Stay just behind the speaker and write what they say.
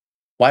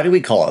Why do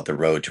we call it the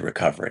road to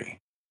recovery?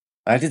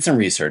 I did some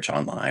research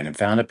online and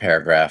found a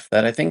paragraph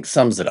that I think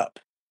sums it up.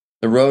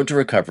 The road to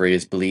recovery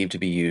is believed to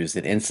be used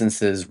in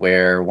instances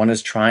where one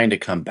is trying to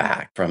come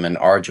back from an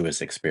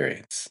arduous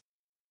experience.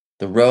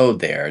 The road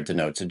there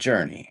denotes a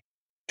journey.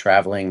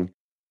 Traveling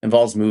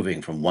involves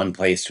moving from one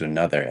place to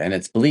another, and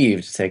it's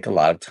believed to take a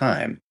lot of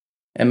time,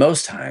 and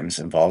most times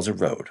involves a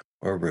road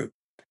or route.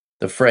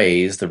 The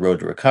phrase, the road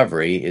to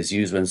recovery, is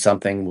used when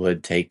something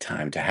would take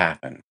time to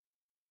happen.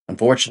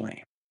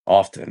 Unfortunately,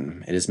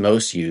 often it is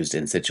most used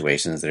in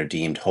situations that are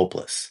deemed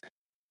hopeless.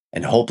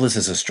 And hopeless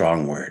is a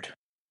strong word.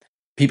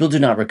 People do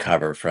not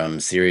recover from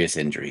serious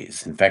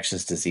injuries,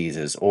 infectious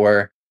diseases,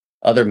 or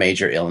other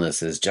major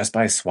illnesses just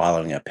by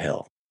swallowing a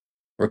pill.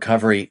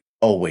 Recovery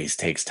always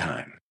takes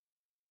time.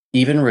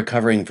 Even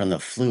recovering from the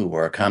flu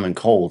or a common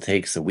cold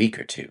takes a week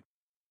or two.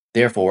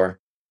 Therefore,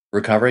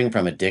 recovering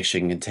from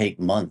addiction can take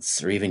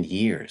months or even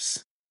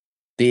years.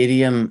 The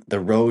idiom, the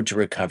road to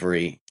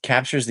recovery,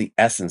 captures the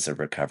essence of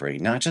recovery,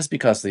 not just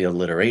because of the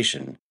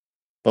alliteration,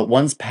 but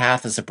one's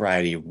path to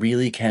sobriety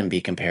really can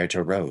be compared to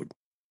a road.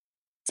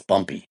 It's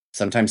bumpy,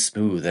 sometimes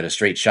smooth and a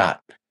straight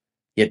shot,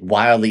 yet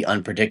wildly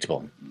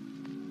unpredictable.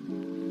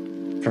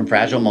 From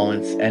Fragile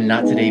Moments and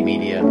Not Today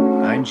Media,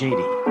 I'm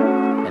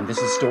JD, and this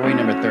is story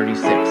number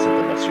 36 of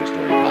the What's Your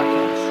Story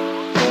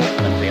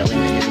podcast, Unveiling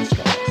the Hidden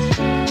Struggles.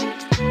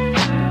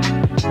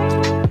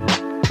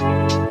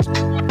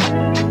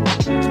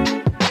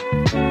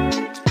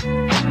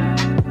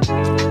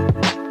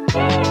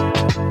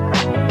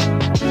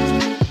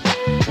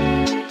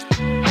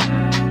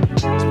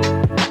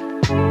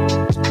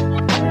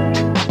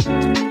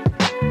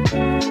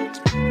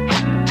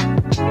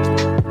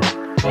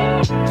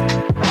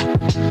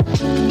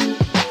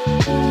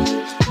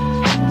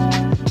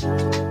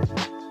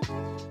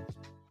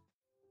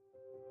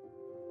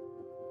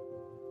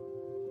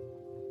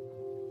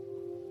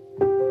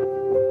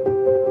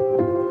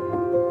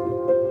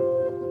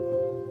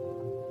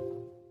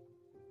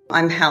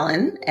 I'm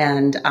Helen,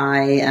 and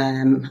I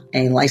am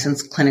a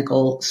licensed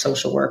clinical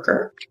social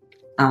worker.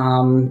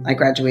 I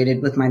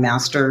graduated with my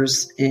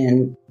master's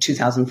in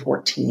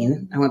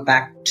 2014. I went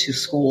back to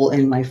school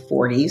in my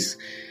 40s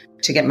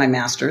to get my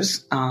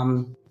master's.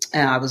 And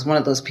I was one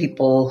of those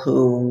people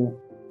who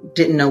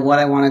didn't know what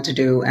I wanted to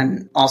do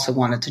and also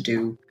wanted to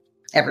do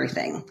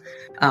everything.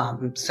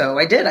 So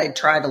I did. I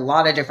tried a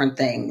lot of different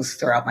things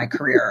throughout my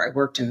career. I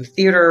worked in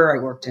theater. I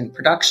worked in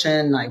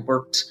production. I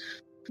worked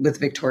with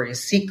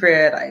Victoria's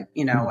Secret. I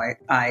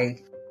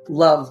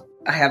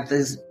have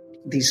these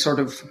sort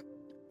of,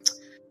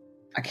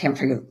 I can't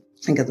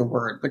think of the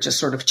word, but just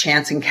sort of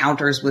chance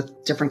encounters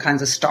with different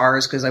kinds of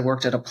stars, because I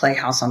worked at a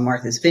playhouse on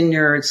Martha's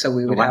Vineyard. So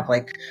we would have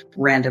like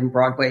random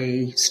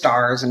Broadway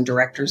stars and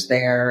directors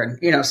there.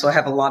 And, so I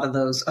have a lot of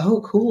those,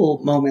 oh, cool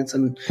moments.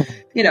 And,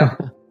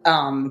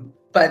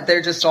 but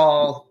they're just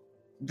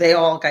they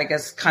all, I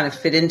guess, kind of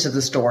fit into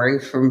the story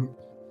from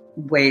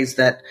ways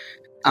that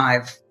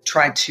I've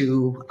tried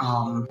to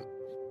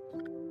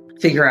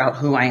figure out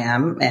who I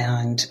am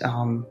and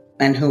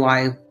who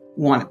I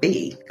want to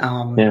be.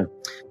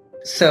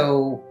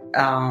 So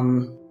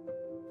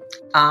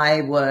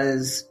I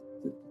was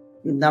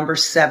number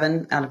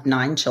 7 out of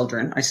 9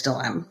 children. I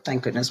still am.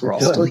 Thank goodness we're all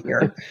still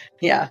here.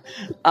 Yeah.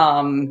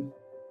 And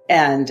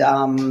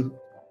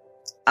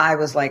I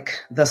was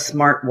like the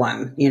smart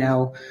one,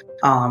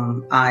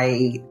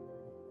 I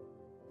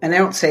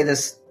don't say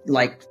this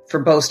like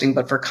for boasting,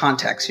 but for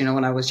context,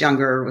 when I was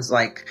younger, it was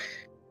like,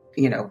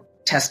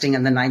 testing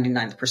in the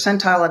 99th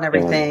percentile and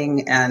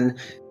everything. And,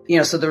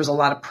 so there was a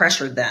lot of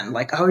pressure then,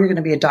 like, oh, you're going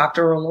to be a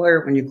doctor or a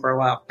lawyer when you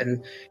grow up.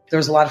 And there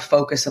was a lot of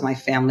focus in my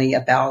family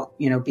about,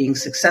 being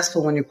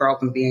successful when you grow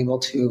up and being able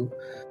to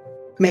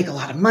make a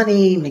lot of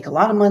money.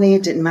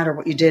 It didn't matter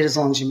what you did as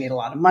long as you made a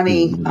lot of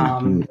money.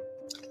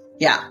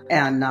 Yeah.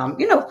 And,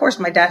 of course,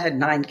 my dad had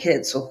 9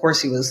 kids. So, of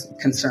course, he was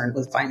concerned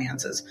with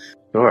finances.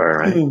 Sure,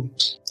 right.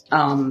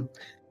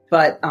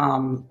 But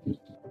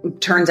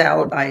turns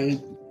out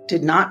I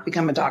did not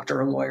become a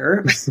doctor or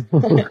lawyer.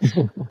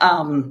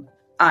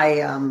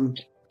 I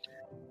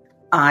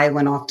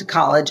went off to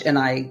college and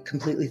I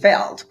completely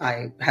failed.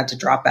 I had to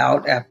drop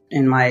out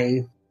in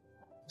my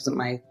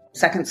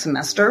second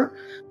semester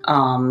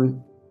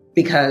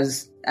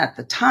because at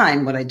the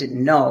time, what I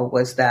didn't know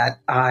was that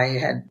I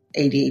had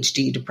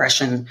ADHD,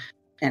 depression,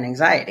 and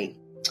anxiety.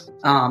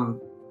 But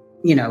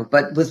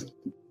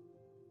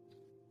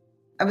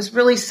I was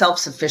really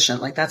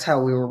self-sufficient. Like that's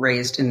how we were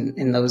raised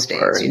in those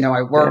days. Right.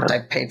 I worked, I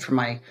paid for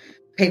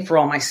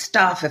all my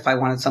stuff. If I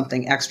wanted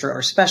something extra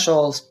or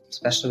special,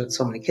 especially with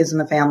so many kids in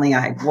the family,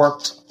 I had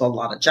worked a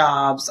lot of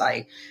jobs.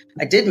 I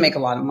did make a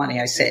lot of money.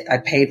 I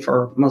paid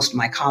for most of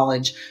my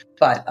college,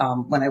 but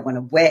when I went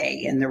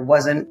away and there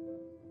wasn't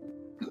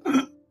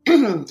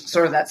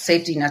sort of that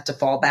safety net to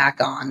fall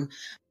back on,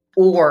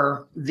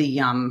 or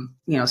the,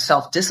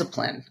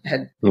 self-discipline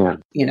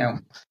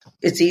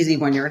it's easy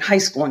when you're in high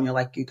school and you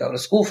go to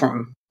school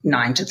from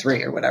 9 to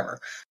 3 or whatever.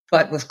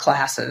 But with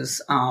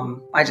classes,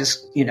 I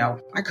just,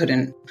 I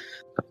couldn't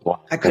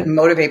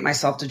motivate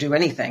myself to do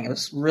anything. It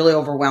was really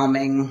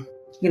overwhelming.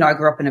 I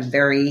grew up in a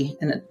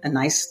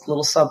nice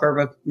little suburb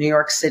of New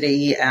York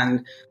City,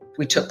 and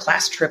we took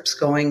class trips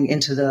going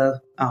into the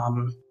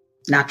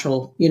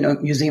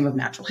Museum of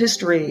Natural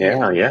History,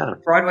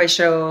 Broadway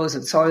shows,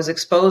 and so I was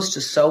exposed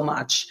to so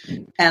much.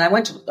 And I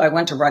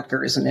went to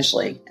Rutgers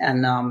initially,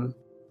 and all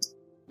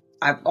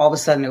of a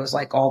sudden it was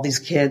like all these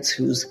kids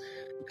whose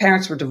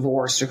parents were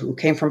divorced or who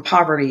came from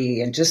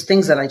poverty, and just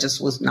things that I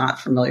just was not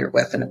familiar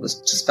with, and it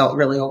was just felt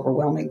really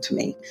overwhelming to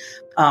me.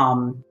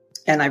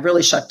 And I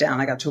really shut down.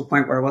 I got to a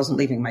point where I wasn't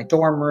leaving my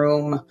dorm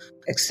room,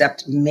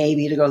 except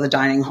maybe to go to the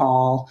dining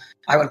hall.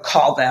 I would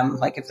call them,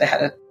 like if they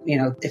had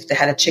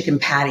a chicken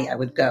patty, I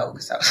would go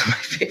because that was my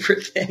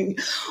favorite thing.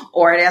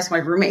 Or I'd ask my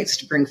roommates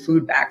to bring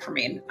food back for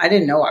me. And I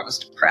didn't know I was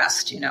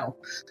depressed. There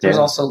was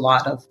also a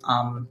lot of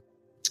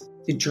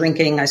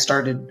drinking. I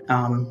started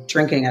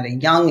drinking at a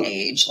young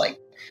age. Like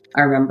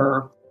I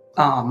remember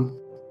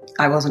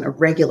I wasn't a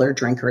regular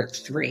drinker at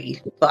 3,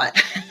 but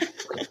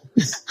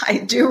I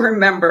do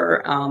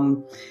remember I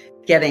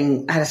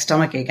had a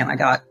stomach ache, and I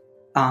got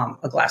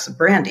a glass of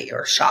brandy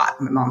or a shot.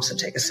 My mom said,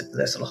 take a sip of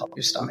this, it'll help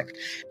your stomach.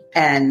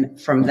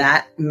 And from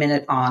that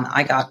minute on,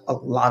 I got a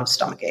lot of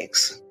stomach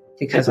aches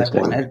because I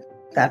wanted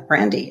that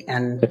brandy.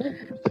 And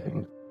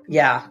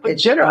yeah.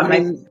 But I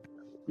don't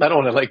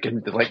want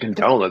to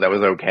condone that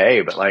was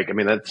okay, but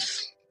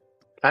that's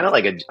kind of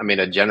like a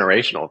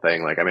generational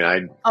thing.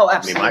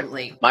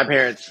 Absolutely. My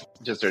parents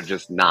are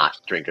just not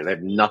drinkers. They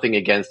have nothing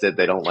against it.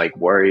 They don't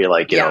worry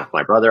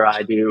my brother,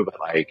 I do, but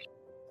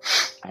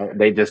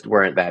they just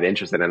weren't that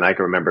interested. And I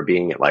can remember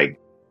being at like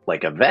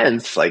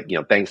events,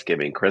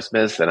 Thanksgiving,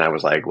 Christmas. And I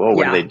was like, whoa,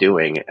 what are they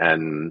doing?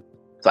 And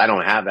so I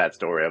don't have that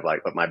story of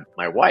but my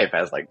wife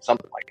has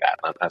something like that.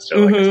 Not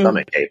necessarily a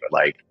stomach ache, but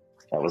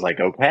that was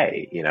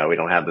okay. We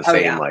don't have the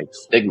same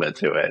stigma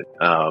to it.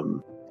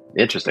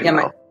 Interesting.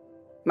 Yeah,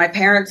 my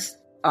parents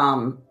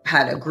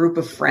had a group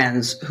of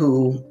friends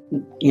who,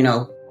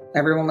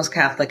 everyone was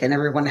Catholic, and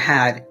everyone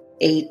had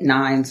 8,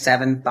 9,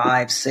 7,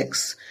 5,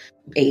 6,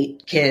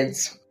 8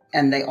 kids,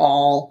 and they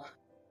all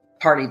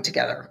partied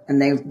together,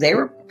 and they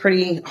were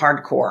pretty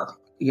hardcore,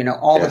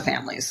 all the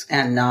families.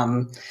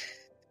 And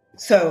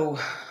so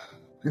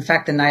in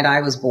fact, the night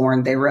I was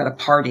born, they were at a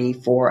party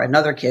for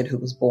another kid who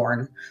was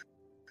born,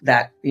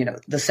 that,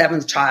 the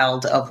 7th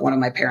child of one of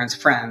my parents'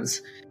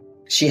 friends.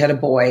 She had a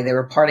boy. They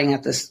were partying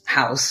at this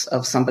house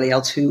of somebody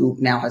else who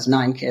now has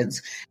 9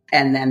 kids.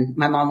 And then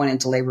my mom went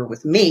into labor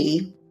with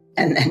me,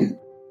 and then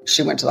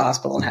she went to the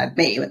hospital and had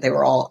me. But they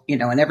were all,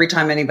 and every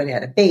time anybody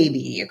had a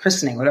baby, a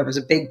christening, whatever, it was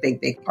a big,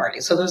 big, big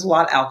party. So there's a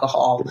lot of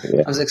alcohol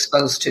I was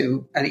exposed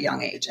to at a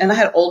young age. And I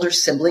had older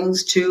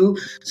siblings too.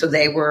 So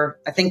they were,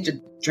 I think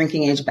the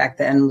drinking age back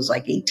then was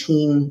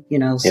 18,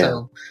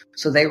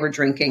 so they were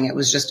drinking. It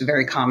was just a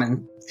very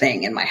common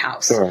thing in my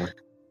house. Sure.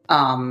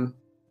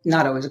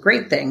 Not always a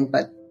great thing,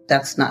 but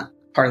that's not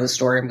part of the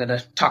story I'm going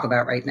to talk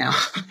about right now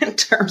in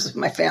terms of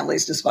my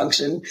family's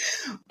dysfunction.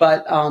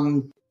 But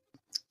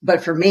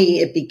for me,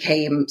 it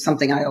became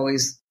something I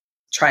always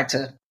tried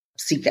to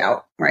seek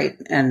out. Right.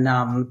 And,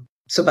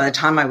 so by the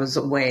time I was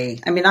away,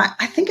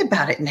 I think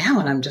about it now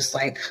and I'm just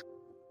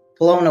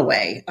blown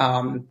away.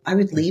 I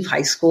would leave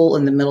high school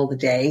in the middle of the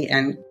day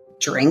and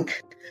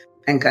drink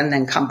and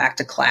then come back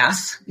to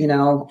class, at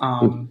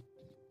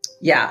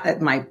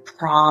my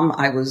prom,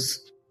 I was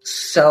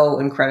so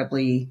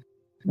incredibly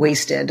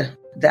wasted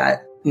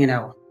that,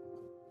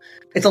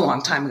 it's a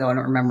long time ago. I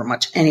don't remember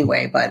much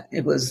anyway, but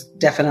it was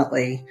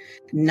definitely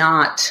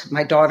not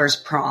my daughter's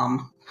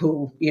prom,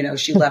 who,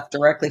 she left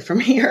directly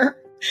from here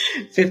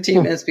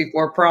 15 minutes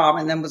before prom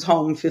and then was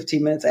home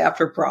 15 minutes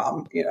after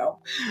prom,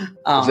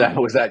 Was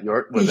that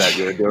your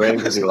doing?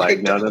 Because you're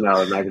like, no, I'm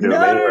not going to do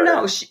it.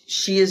 No.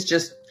 She is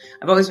just,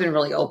 I've always been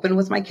really open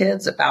with my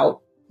kids about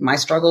my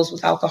struggles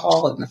with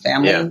alcohol and the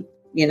family, and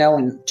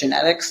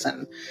genetics.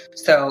 And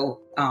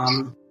so,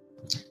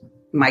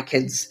 my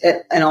kids,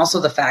 and also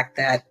the fact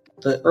that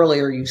the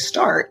earlier you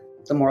start,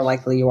 the more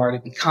likely you are to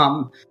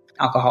become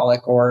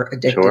alcoholic or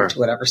addicted to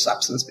whatever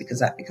substance, because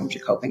that becomes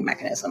your coping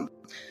mechanism.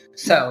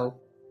 So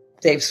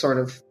they've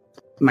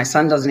my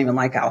son doesn't even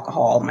like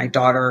alcohol. My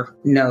daughter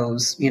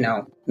knows,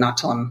 not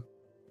till I'm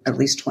at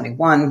least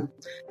 21.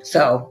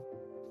 So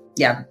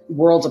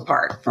worlds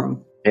apart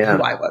from who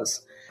I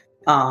was.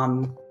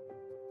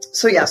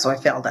 So I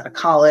failed out of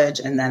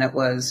college, and then it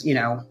was,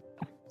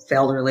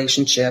 failed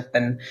relationship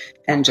and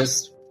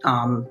just,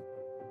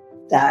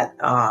 that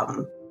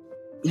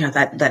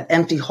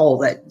empty hole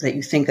that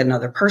you think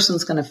another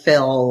person's going to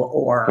fill,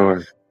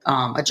 or,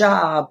 a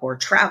job or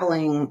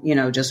traveling,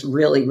 just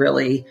really,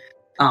 really,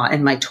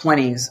 in my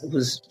 20s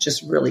was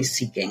just really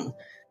seeking.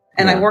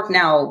 And I work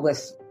now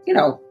with,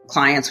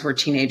 clients who are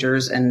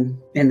teenagers and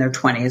in their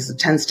 20s. It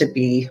tends to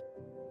be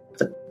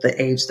the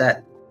age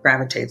that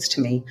gravitates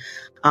to me.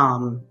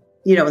 And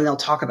they'll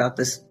talk about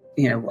this,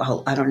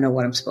 well, I don't know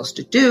what I'm supposed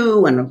to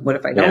do. And what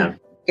if I don't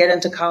get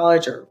into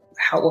college, or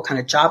what kind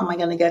of job am I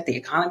going to get? The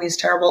economy is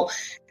terrible.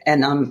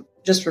 And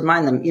just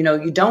remind them,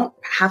 you don't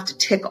have to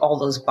tick all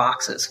those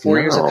boxes. 4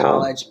 years of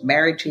college,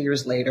 married 2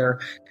 years later,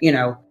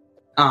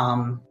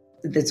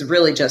 it's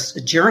really just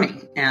a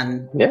journey.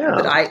 And,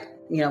 but I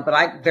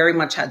very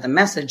much had the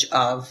message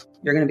of,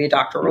 you're going to be a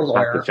doctor or a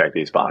lawyer. You have to check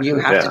these boxes. You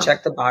have to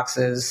check the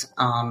boxes.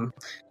 Not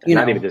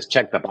even just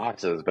check the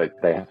boxes,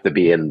 but they have to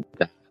be in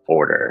that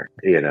order,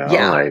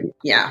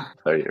 Yeah.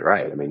 So you're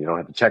right. I mean, you don't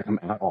have to check them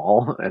at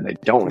all, and they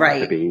don't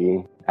have to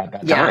be at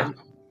that time.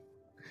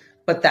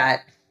 But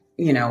that,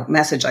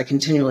 message I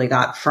continually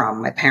got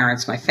from my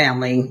parents, my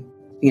family,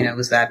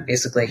 was that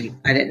basically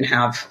I didn't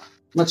have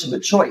much of a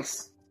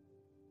choice.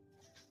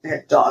 I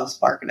had dogs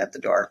barking at the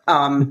door.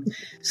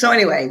 So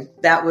anyway,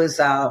 that was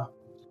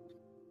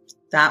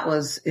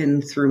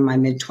in through my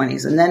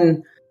mid-20s. And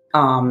then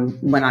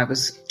when I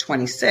was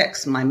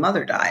 26, my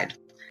mother died.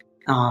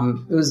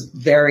 It was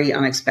very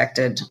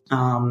unexpected.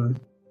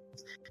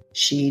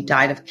 She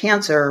died of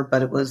cancer,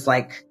 but it was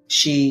like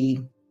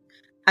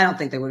I don't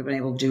think they would have been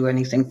able to do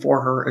anything for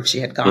her if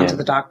she had gone to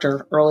the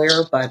doctor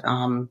earlier, but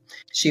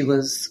she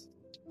was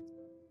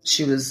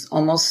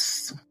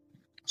almost,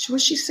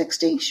 was she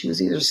 60? She was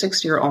either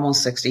 60 or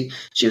almost 60.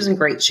 She was in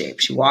great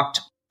shape. She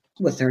walked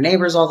with her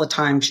neighbors all the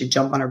time. She'd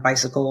jump on her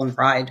bicycle and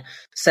ride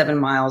 7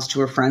 miles to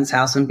her friend's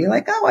house and be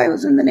like, oh, I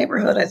was in the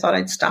neighborhood. I thought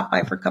I'd stop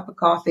by for a cup of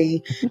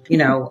coffee.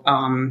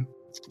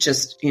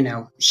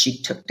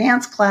 She took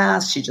dance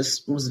class. She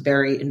just was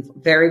very,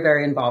 very,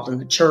 very involved in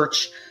the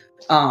church.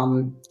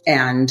 And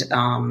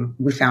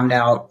we found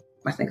out,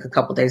 I think a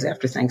couple days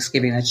after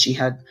Thanksgiving, that she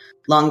had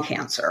lung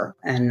cancer,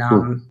 and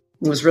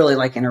it was really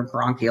like in her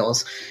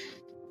bronchioles.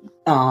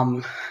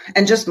 And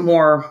just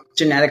more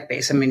genetic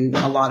based. I mean,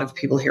 a lot of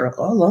people hear,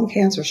 oh, lung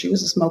cancer, she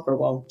was a smoker.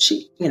 Well,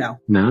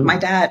 my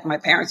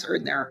parents are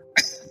in their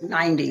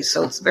 90s.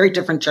 So it's a very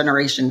different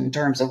generation in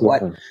terms of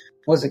what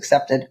was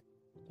accepted.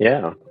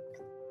 Yeah.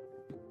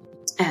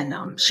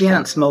 And she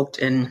hadn't smoked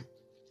in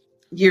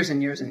years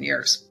and years and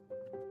years.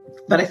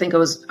 But I think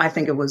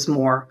it was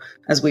more,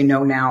 as we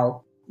know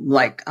now,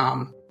 like,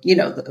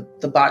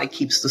 the body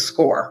keeps the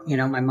score.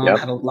 My mom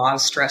had a lot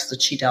of stress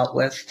that she dealt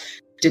with,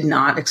 did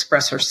not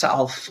express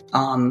herself,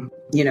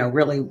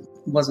 really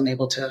wasn't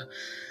able to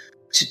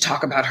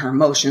talk about her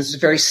emotions.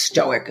 Very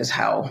stoic is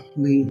how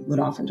we would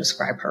often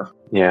describe her.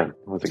 Yeah,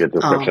 that's a good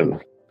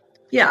description.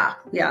 Yeah.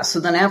 So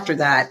then after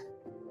that,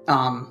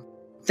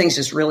 things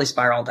just really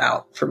spiraled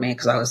out for me,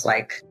 because I was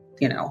like,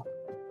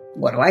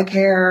 what do I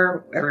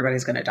care?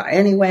 Everybody's going to die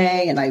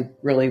anyway. And I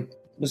really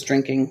was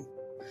drinking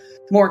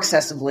more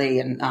excessively,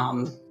 and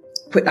I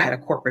had a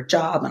corporate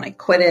job and I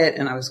quit it,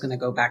 and I was going to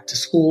go back to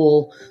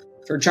school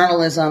for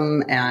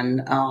journalism.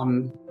 And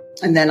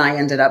then I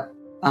ended up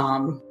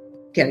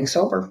getting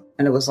sober.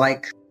 And it was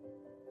like,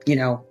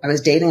 I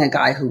was dating a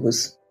guy who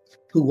was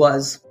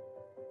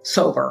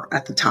sober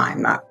at the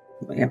time.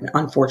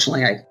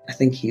 Unfortunately, I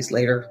think he's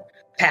later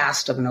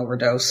passed of an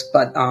overdose,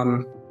 but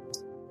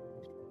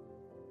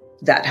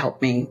that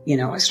helped me.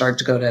 I started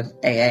to go to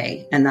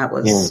AA, and that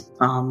was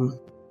almost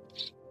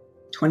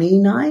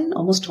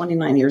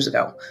 29 years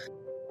ago.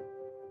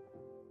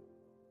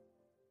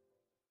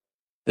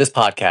 This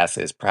podcast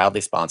is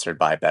proudly sponsored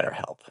by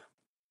BetterHelp.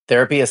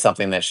 Therapy is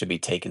something that should be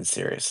taken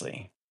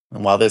seriously.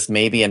 And while this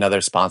may be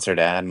another sponsored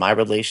ad, my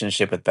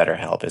relationship with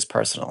BetterHelp is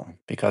personal,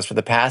 because for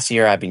the past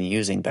year, I've been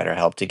using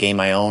BetterHelp to gain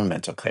my own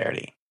mental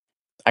clarity.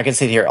 I can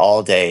sit here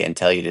all day and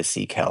tell you to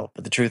seek help,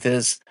 but the truth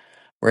is,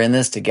 we're in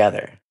this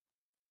together.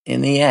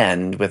 In the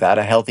end, without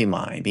a healthy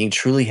mind, being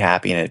truly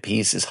happy and at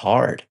peace is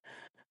hard.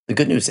 The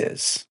good news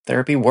is,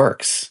 therapy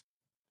works.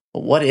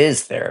 But what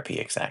is therapy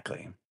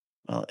exactly?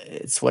 Well,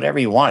 it's whatever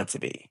you want it to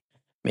be.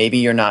 Maybe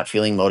you're not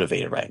feeling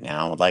motivated right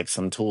now and would like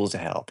some tools to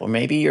help. Or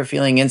maybe you're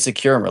feeling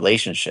insecure in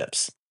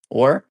relationships.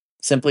 Or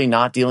simply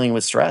not dealing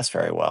with stress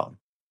very well.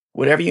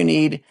 Whatever you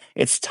need,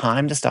 it's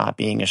time to stop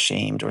being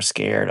ashamed or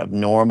scared of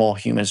normal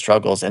human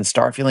struggles and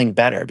start feeling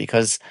better,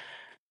 because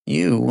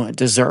you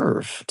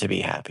deserve to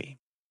be happy.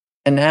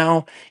 And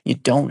now you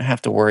don't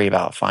have to worry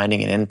about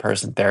finding an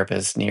in-person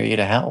therapist near you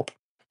to help.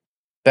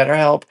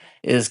 BetterHelp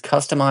is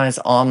customized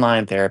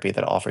online therapy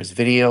that offers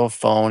video,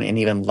 phone, and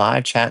even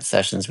live chat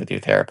sessions with your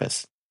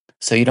therapist.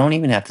 So you don't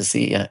even have to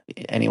see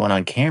anyone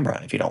on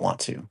camera if you don't want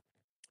to.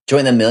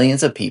 Join the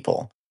millions of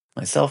people,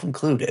 myself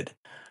included,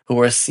 who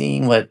are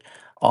seeing what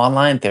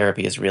online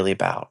therapy is really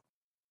about.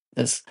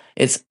 It's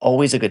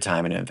always a good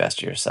time to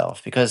invest in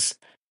yourself, because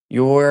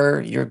you're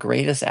your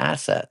greatest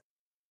asset.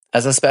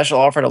 As a special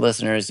offer to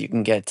listeners, you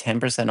can get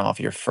 10% off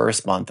your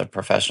first month of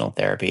professional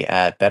therapy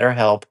at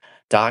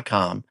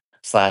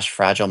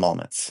betterhelp.com/fragile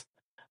moments.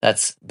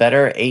 That's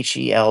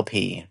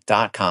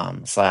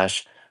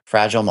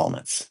betterhelp.com/fragile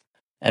moments.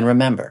 And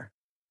remember,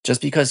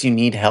 just because you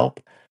need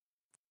help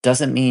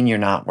doesn't mean you're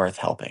not worth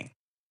helping.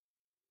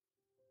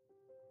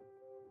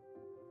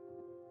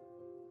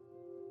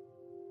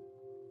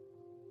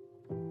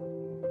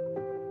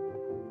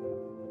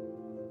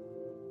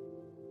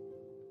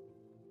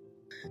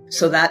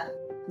 So that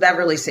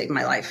really saved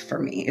my life for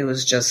me. It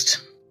was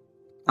just,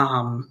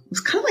 it was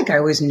kind of like I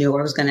always knew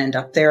I was going to end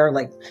up there.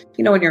 Like,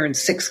 when you're in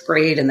 6th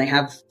grade and they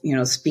have,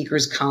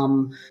 speakers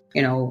come,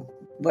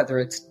 whether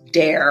it's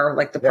DARE,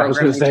 like the Yeah, I was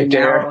program gonna they say do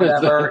now DARE. or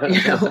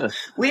whatever.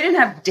 We didn't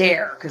have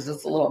DARE because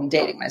it's a little, I'm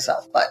dating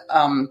myself, but,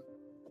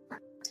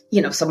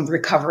 some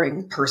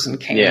recovering person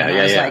came and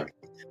I was like,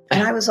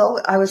 and I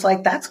was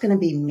like, that's going to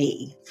be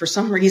me. For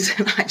some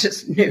reason, I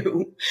just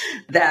knew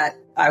that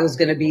I was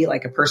going to be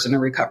like a person in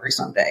recovery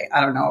someday.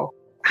 I don't know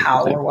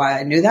how or why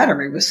I knew that, or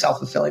maybe it was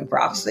self-fulfilling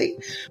prophecy,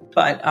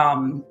 but,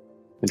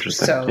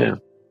 Interesting. So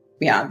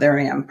yeah, there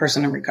I am,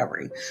 person in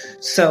recovery.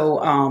 So,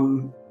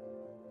 I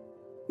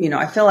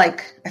feel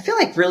like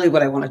really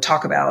what I want to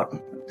talk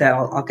about that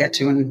I'll get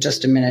to in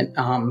just a minute.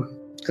 Cause I'm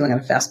going to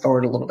fast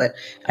forward a little bit.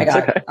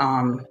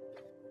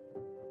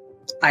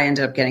 I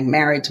ended up getting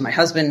married to my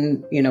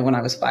husband, when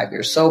I was 5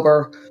 years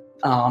sober.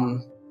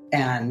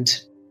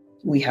 And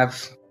we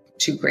have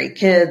 2 great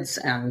kids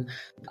and,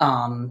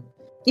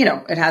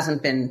 it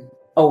hasn't been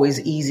always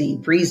easy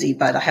breezy,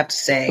 but I have to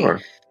say,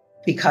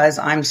 because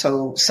I'm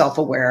so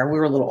self-aware, we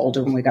were a little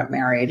older when we got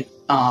married.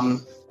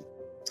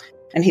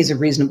 And he's a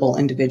reasonable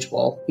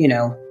individual.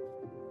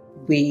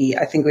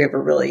 I think we have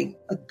a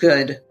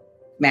good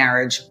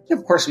marriage.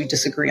 Of course, we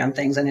disagree on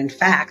things. And in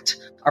fact,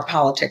 our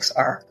politics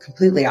are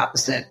completely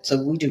opposite.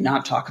 So we do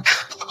not talk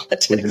about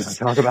politics. We do not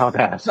talk about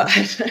that.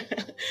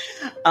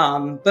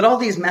 But all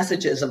these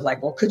messages of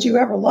like, well, could you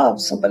ever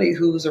love somebody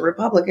who's a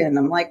Republican?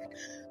 I'm like,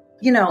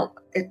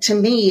 to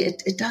me,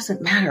 it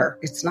doesn't matter.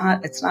 It's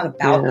not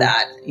about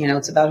that.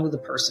 It's about who the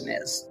person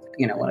is,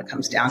 when it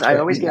comes down to it. I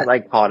always get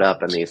like caught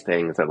up in these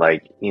things that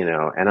like,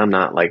 and I'm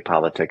not like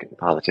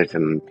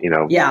politician,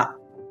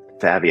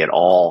 savvy at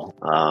all.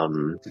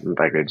 If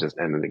I could just,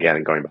 and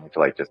again, going back to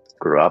like just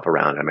grew up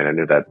around, I mean, I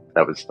knew that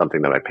was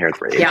something that my parents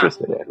were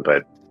interested in,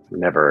 but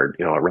never,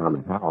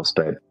 around the house.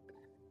 But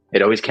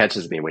it always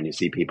catches me when you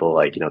see people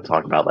like,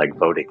 talk about like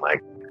voting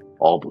like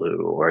all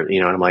blue or,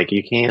 and I'm like,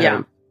 you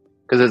can't,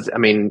 because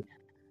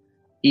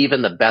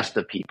even the best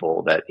of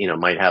people that,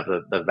 might have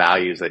the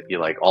values that you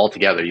like all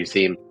together, you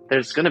see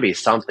there's going to be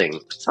something,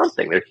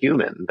 they're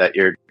human that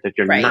you're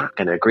not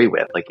going to agree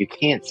with. Like you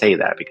can't say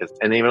that because,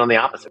 and even on the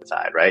opposite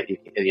side, right? The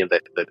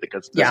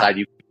side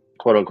you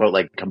quote unquote,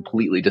 like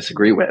completely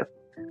disagree with,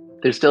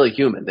 they're still a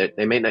human.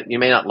 You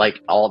may not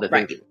like all the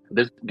things.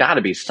 There's got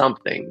to be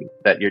something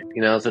that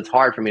so it's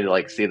hard for me to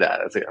like see that.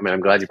 I'm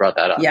glad you brought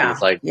that up. Yeah.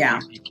 It's like,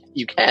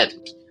 you can't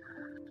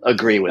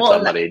agree with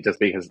somebody just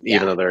because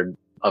even though they're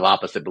of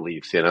opposite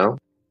beliefs, Well,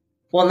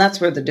 and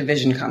that's where the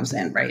division comes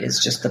in, right?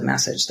 It's just the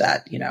message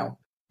that,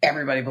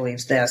 everybody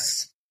believes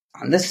this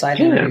on this side,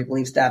 everybody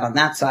believes that on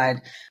that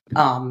side.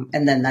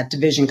 And then that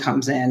division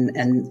comes in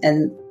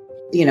and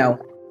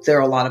there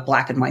are a lot of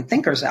black and white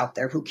thinkers out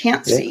there who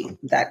can't see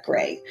that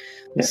gray.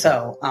 Yeah.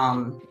 So,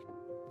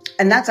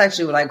 and that's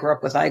actually what I grew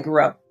up with. I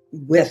grew up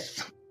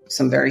with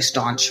some very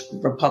staunch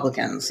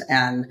Republicans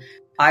and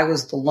I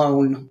was the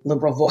lone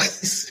liberal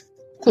voice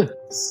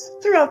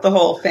throughout the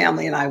whole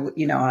family. And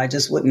I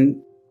just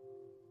wouldn't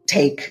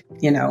take,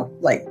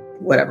 like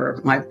whatever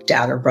my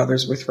dad or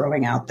brothers were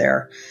throwing out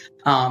there.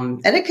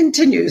 And it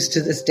continues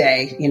to this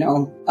day,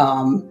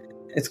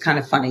 it's kind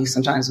of funny.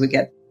 Sometimes we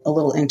get a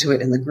little into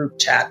it in the group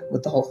chat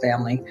with the whole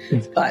family,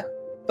 but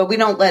we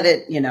don't let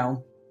it,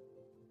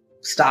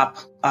 stop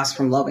us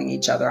from loving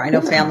each other. I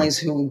know families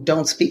who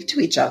don't speak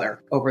to each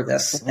other over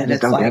this. And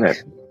it's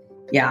like,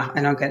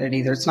 I don't get it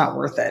either. It's not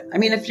worth it. I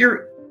mean, if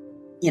you're,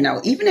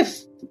 even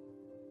if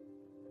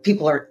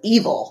people are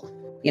evil,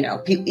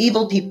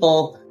 evil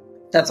people,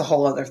 that's a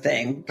whole other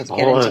thing. That's a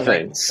whole other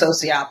thing. Like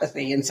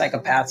sociopathy and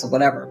psychopaths or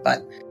whatever.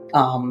 But,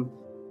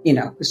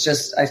 it's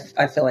just,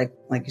 I feel like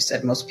you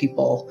said, most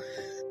people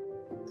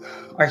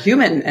are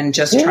human and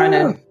just trying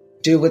to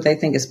do what they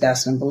think is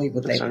best and believe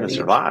what they believe. To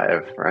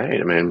survive, right?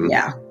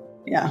 Yeah.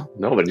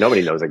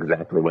 Nobody knows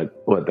exactly what's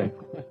going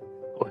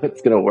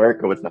to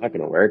work or what's not going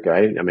to work,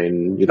 right?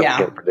 You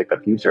can't predict the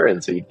future,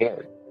 and so you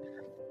can't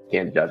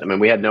judge.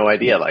 We had no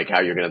idea like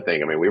how you're going to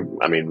think.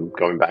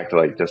 Going back to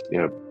like just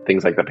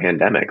things like the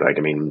pandemic.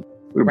 Like, we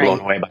were blown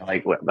away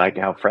by like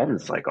how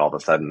friends like all of a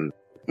sudden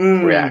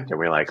react, and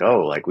we're like,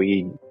 oh, like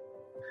we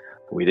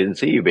didn't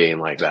see you being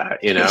like that,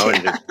 and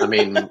just,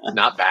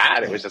 not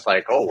bad. It was just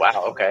like, oh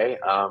wow, okay.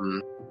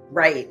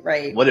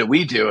 Right. What did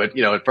we do? At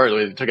first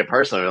we took it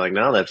personally. We're like,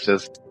 no, that's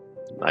just,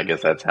 I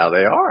guess that's how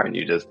they are. And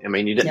you just,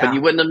 you did, but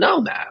you wouldn't have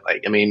known that.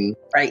 Like,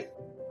 right.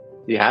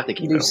 You have to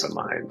keep an open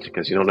mind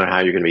because you don't know how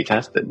you're going to be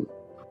tested.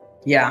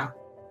 Yeah,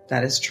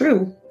 that is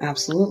true.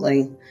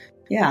 Absolutely.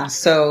 Yeah.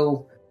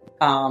 So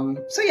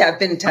I've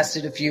been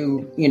tested a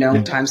few,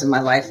 times in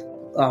my life,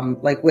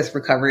 like with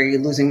recovery,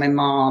 losing my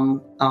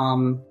mom.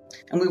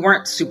 And we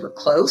weren't super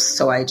close.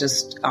 So I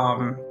just,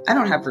 I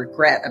don't have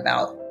regret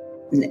about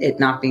it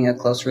not being a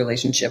close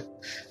relationship.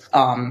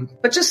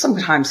 But just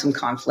sometimes some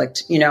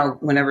conflict,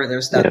 whenever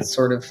there's that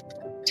sort of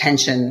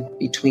tension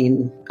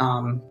between,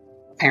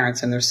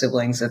 parents and their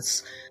siblings, it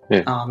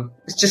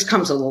just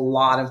comes with a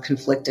lot of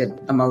conflicted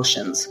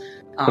emotions.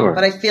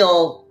 But I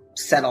feel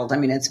settled.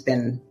 It's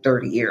been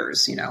 30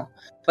 years,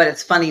 but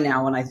it's funny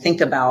now when I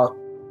think about,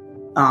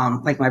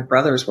 like my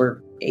brothers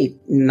were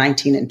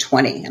 19 and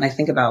 20. And I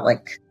think about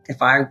like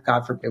if I,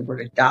 God forbid, were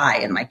to die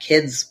and my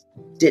kids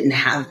didn't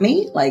have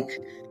me, like,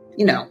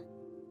 you know,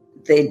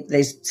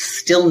 they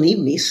still need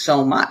me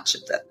so much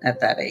at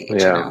that age, you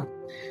know?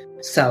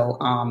 So,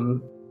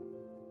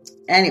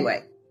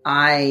 anyway,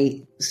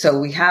 so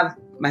we have,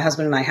 my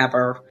husband and I have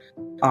our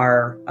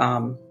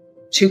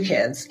 2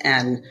 kids,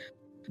 and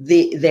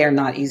they're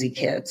not easy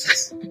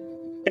kids.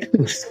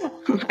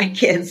 My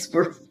kids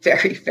were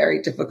very,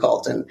 very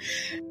difficult. And,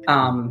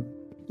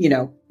 you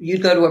know,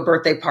 you'd go to a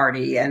birthday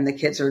party and the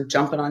kids are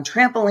jumping on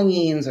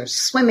trampolines or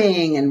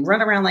swimming and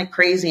run around like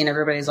crazy. And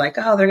everybody's like,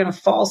 oh, they're going to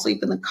fall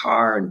asleep in the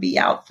car and be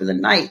out for the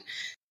night.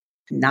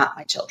 Not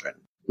my children.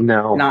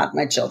 No, not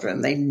my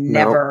children. They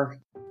were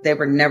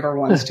never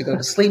ones to go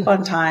to sleep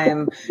on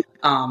time.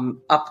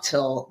 Up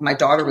till my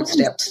daughter would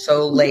stay up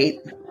so late.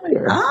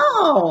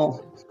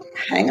 Oh,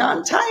 hang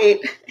on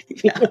tight.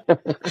 Yeah.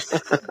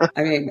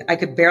 I mean, I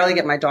could barely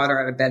get my daughter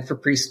out of bed for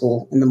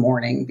preschool in the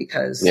morning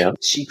because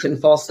she couldn't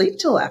fall asleep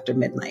till after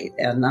midnight.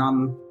 And,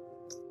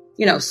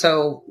 you know,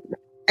 so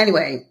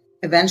anyway,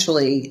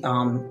 eventually,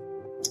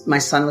 my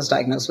son was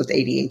diagnosed with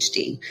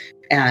ADHD,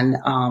 and,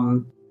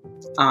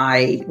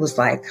 I was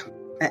like,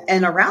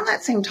 and around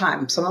that same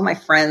time, some of my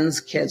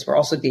friends' kids were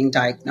also being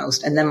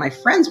diagnosed. And then my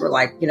friends were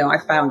like, you know, I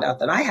found out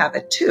that I have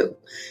it too.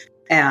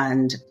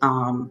 And,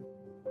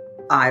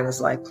 I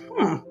was like,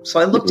 So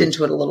I looked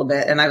into it a little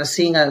bit, and I was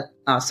seeing a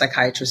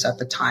psychiatrist at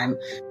the time.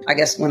 I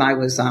guess when I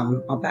was,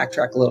 I'll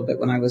backtrack a little bit,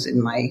 when I was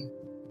in my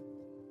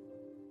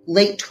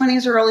late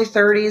 20s or early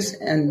 30s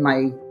and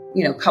my,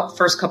 you know,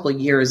 first couple of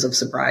years of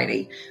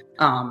sobriety.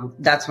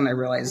 That's when I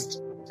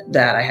realized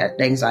that I had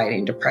anxiety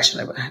and depression.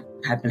 I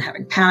had been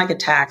having panic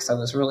attacks. I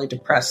was really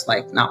depressed,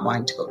 like not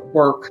wanting to go to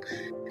work.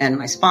 And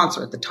my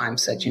sponsor at the time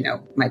said, you know,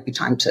 it might be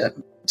time to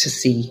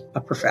see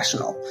a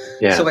professional.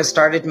 Yeah. So I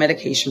started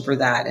medication for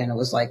that, and it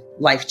was like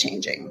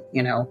life-changing,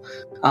 you know.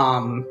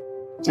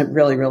 It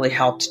really, really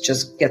helped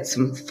just get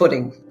some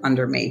footing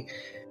under me.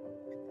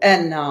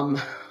 And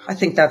I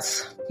think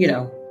that's, you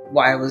know,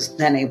 why I was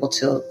then able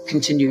to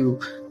continue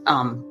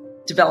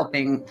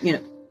developing, you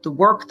know, the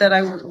work that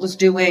I was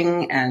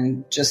doing,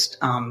 and just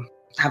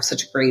have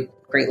such a great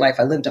life.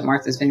 I lived at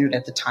Martha's Vineyard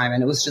at the time,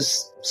 and it was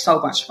just so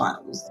much fun.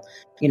 It was,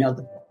 you know,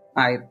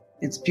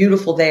 it's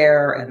beautiful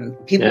there, and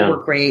people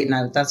were great.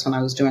 And that's when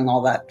I was doing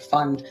all that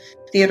fun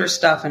theater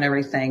stuff and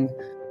everything.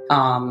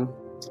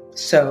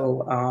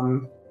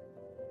 So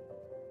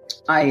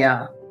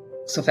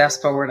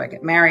fast forward, I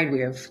get married, we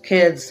have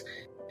kids.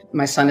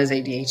 My son has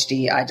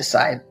ADHD. I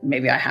decide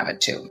maybe I have it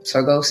too. So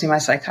I go see my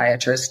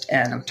psychiatrist,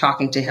 and I'm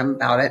talking to him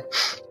about it.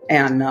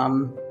 And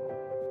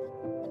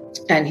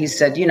he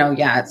said, you know,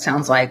 yeah, it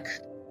sounds like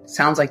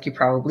you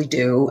probably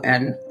do.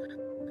 And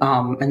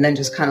then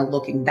just kind of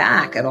looking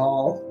back at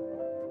all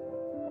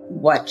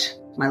what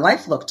my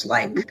life looked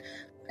like,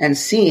 and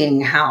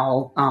seeing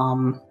how,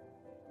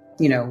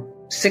 you know,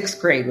 6th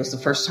grade was the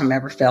first time I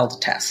ever failed a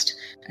test.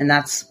 And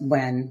that's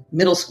when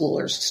middle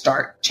schoolers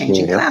start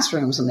changing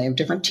classrooms, and they have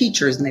different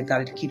teachers, and they've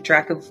got to keep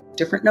track of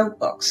different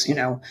notebooks, you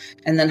know.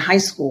 And then high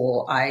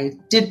school, I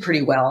did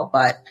pretty well,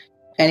 but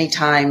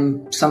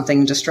anytime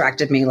something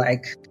distracted me,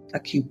 like a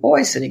cute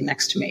boy sitting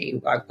next to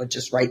me, I would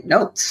just write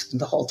notes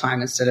the whole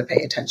time instead of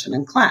pay attention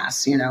in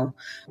class, you know.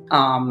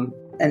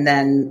 And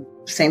then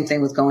same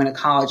thing with going to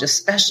college,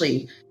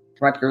 especially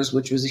Rutgers,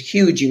 which was a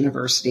huge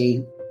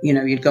university. You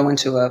know, you'd go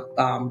into a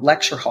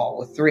lecture hall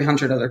with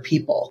 300 other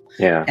people,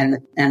 and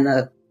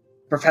the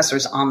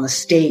professor's on the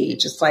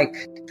stage. It's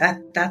like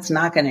that's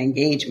not going to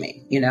engage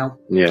me, you know?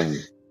 Yeah.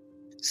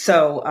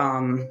 So,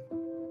 and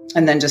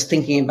then just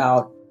thinking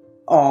about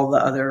all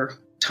the other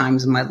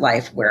times in my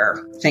life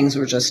where things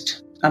were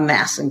just a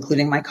mess,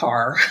 including my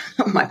car,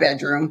 my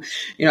bedroom.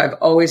 You know, I've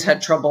always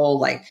had trouble,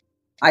 like,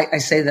 I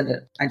say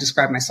that I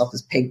describe myself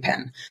as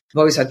Pigpen. I've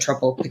always had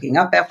trouble picking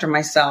up after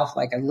myself.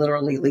 Like, I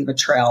literally leave a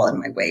trail in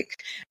my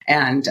wake.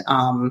 And,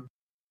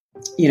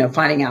 you know,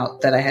 finding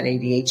out that I had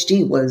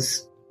ADHD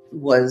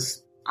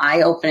was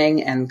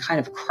eye-opening and kind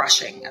of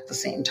crushing at the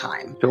same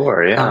time.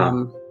 Sure,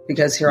 yeah.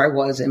 Because here I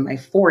was in my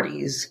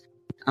 40s,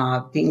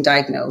 being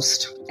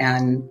diagnosed,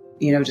 and,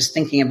 you know, just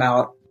thinking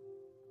about,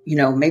 you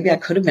know, maybe I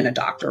could have been a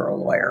doctor or a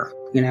lawyer,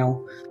 you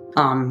know.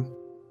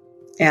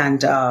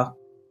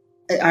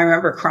 I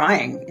remember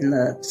crying in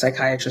the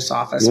psychiatrist's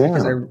office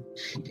because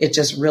it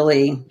just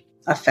really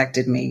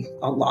affected me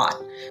a lot.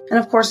 And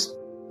of course,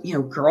 you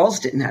know, girls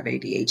didn't have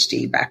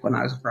ADHD back when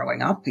I was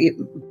growing up.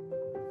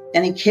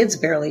 Any kids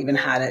barely even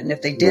had it. And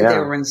if they did, they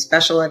were in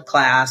special ed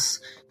class,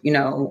 you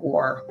know,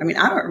 or, I mean,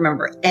 I don't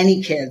remember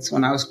any kids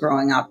when I was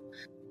growing up.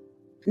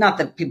 Not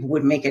that people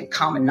would make it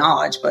common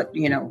knowledge, but,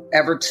 you know,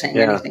 ever saying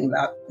anything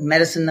about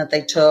medicine that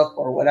they took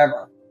or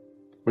whatever.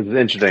 Which is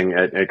interesting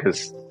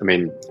because, I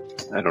mean,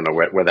 I don't know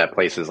where that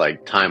place is,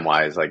 like,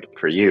 time-wise, like,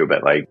 for you,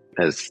 but, like,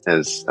 as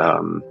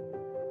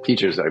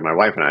teachers, like my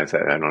wife and I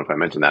said, I don't know if I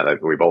mentioned that,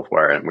 like, we both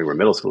were, and we were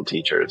middle school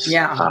teachers.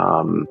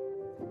 Yeah.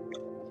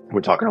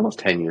 We're talking almost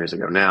 10 years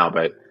ago now,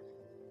 but,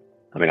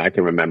 I mean, I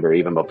can remember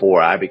even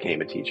before I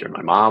became a teacher,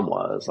 my mom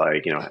was,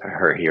 like, you know,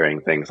 her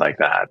hearing things like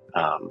that,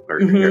 or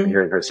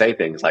hearing her say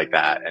things like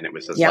that, and it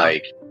was just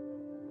like,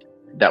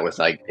 that was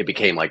like, it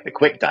became like the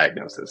quick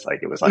diagnosis.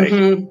 Like it was like,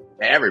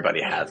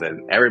 everybody has it.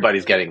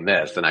 Everybody's getting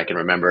this. And I can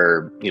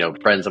remember,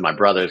 friends of my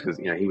brother's, because,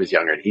 he was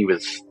younger and he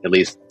was at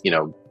least,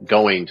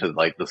 going to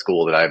like the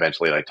school that I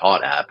eventually like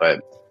taught at.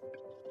 But,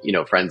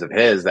 friends of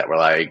his that were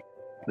like,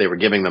 they were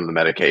giving them the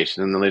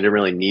medication and then they didn't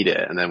really need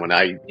it. And then when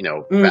I,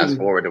 fast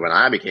forward to when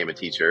I became a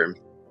teacher,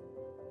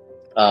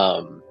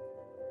 it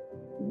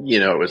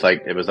was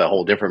like, it was a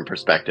whole different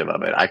perspective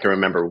of it. I can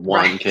remember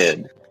one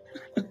kid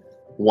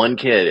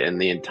in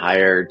the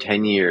entire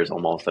 10 years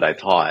almost that I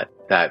taught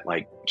that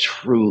like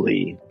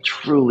truly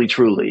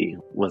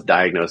was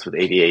diagnosed with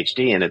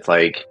ADHD. And it's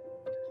like,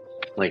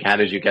 how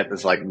did you get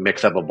this like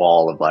mix up a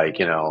ball of like,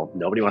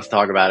 nobody wants to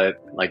talk about it,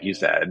 like you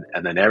said,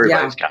 and then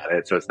everybody's got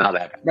it. So it's not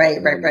that bad. Right.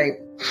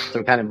 So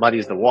it kind of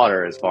muddies the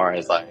water as far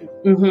as like,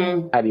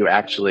 how do you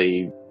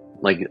actually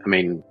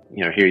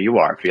here you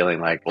are feeling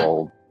like,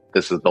 well,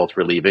 this is both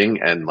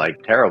relieving and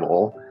like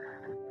terrible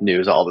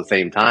news all at the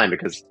same time,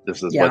 because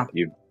this is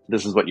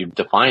what you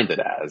defined it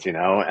as,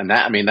 and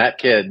that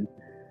kid,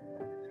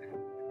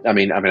 I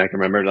can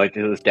remember like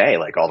to this day,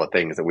 like all the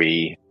things that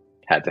we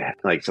had to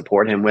like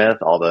support him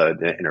with, all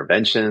the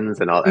interventions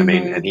and all,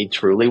 and he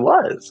truly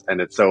was. And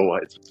it's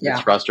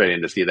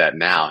frustrating to see that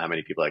now, how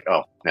many people are like,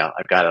 oh, now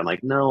I've got it. I'm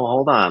like, no,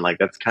 hold on. Like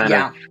that's kind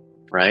of,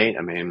 right?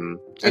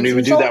 We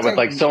would do that with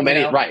like so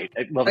many, right?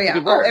 Well,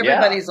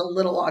 everybody's a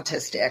little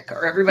autistic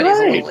or everybody's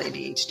a little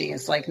ADHD.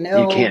 It's like,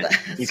 no,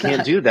 you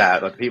can't do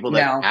that. But people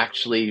that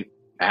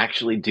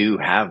actually do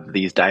have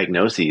these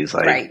diagnoses,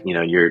 like,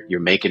 you're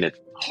making it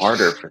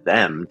harder for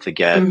them to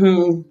get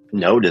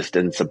noticed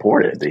and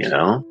supported,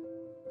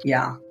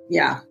 Yeah.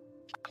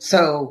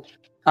 So,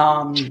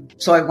 I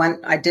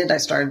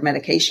started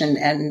medication,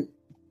 and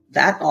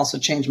that also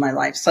changed my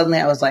life. Suddenly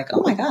I was like,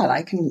 oh my God,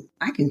 I can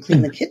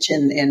clean the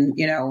kitchen in,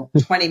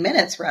 20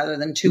 minutes rather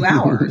than 2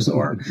 hours,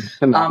 or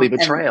and not leave a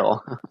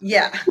trail.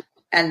 Yeah.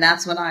 And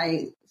that's when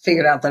I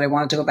figured out that I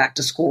wanted to go back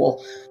to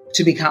school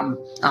to become,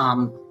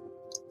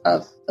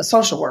 a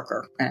social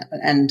worker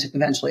and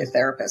eventually a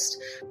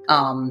therapist.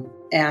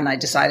 And I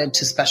decided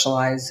to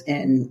specialize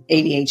in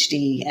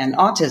ADHD and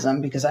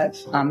autism because I have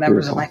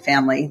members of my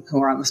family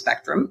who are on the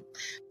spectrum.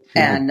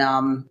 And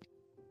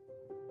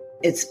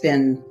it's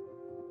been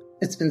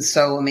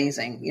so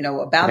amazing,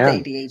 about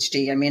the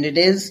ADHD. It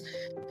is,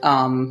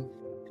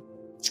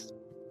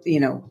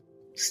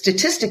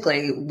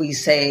 statistically, we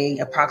say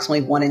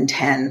approximately 1 in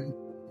 10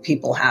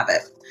 people have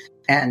it.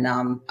 And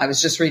I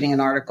was just reading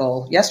an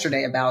article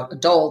yesterday about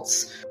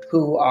adults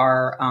who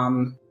are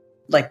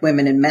like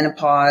women in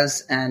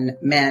menopause and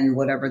men,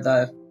 whatever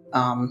the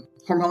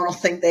hormonal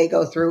thing they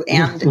go through,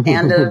 and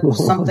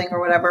something or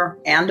whatever,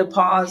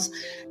 andropause.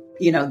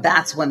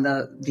 That's when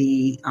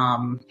the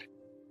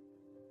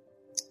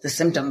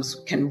symptoms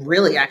can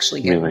really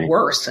actually get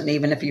worse. And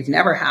even if you've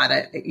never had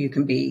it, you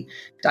can be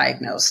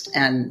diagnosed.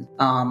 And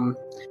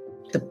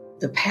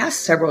the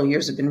past several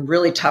years have been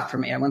really tough for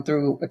me. I went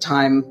through a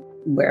time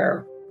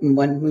where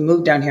when we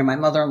moved down here, my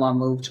mother-in-law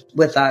moved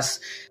with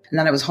us, and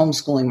then I was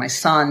homeschooling my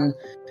son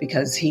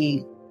because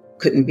he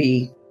couldn't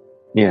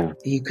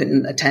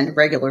attend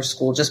regular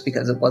school just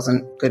because it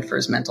wasn't good for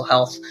his mental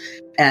health.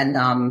 And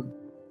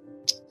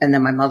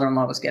then my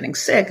mother-in-law was getting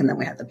sick, and then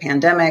we had the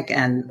pandemic,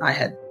 and I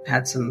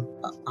had some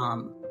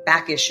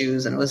back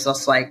issues, and it was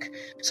just like,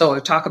 so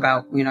I talk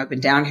about, I've been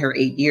down here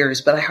 8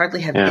 years, but I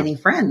hardly have any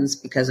friends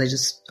because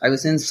I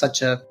was in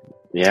such a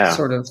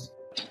sort of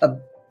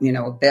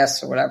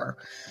abyss or whatever.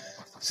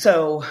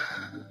 So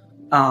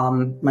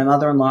my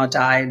mother-in-law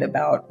died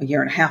about a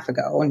year and a half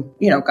ago, and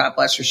God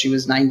bless her, she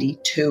was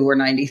 92 or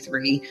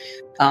 93.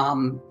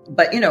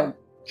 But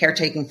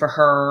caretaking for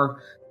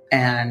her,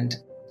 and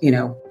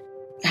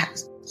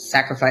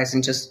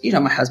sacrificing just,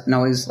 my husband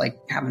always like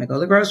having to go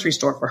to the grocery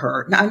store for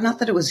her. Not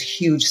that it was a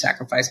huge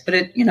sacrifice, but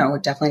it,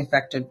 it definitely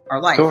affected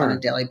our life on a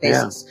daily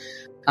basis.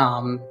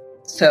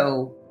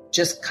 So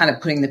just kind of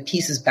putting the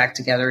pieces back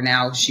together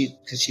now,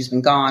 because she's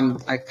been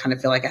gone, I kind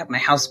of feel like I have my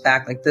house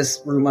back. Like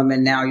this room I'm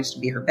in now used to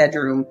be her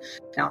bedroom.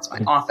 Now it's my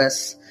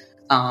office.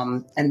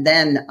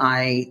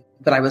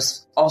 But I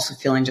was also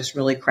feeling just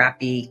really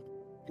crappy,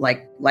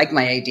 like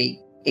my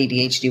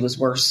ADHD was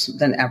worse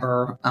than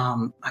ever.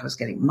 I was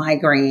getting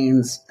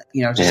migraines,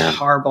 just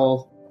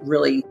horrible,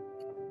 really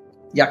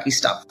yucky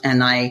stuff.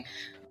 And I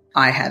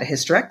had a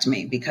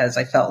hysterectomy because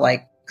I felt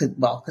like,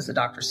 because the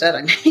doctor said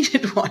I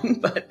needed one,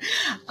 but,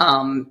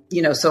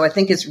 so I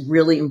think it's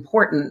really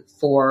important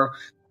for,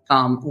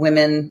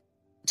 women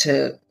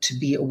to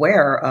be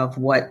aware of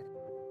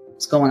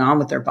what's going on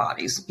with their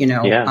bodies,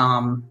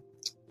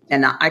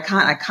 and I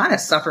kind of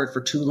suffered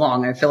for too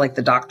long. I feel like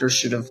the doctors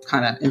should have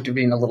kind of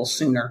intervened a little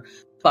sooner,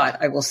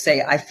 but I will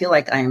say, I feel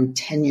like I am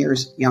 10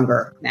 years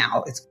younger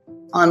now. It's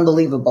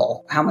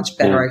unbelievable how much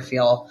better I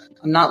feel.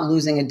 I'm not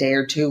losing a day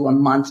or two, a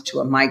month to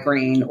a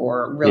migraine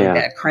or really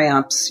bad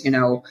cramps,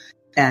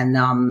 and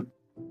I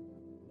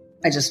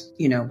just,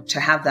 to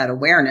have that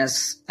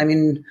awareness.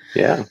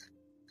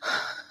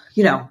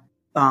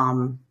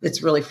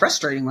 it's really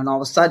frustrating when all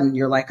of a sudden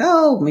you're like,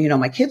 oh,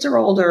 my kids are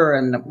older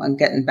and I'm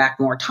getting back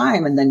more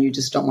time. And then you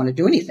just don't want to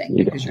do anything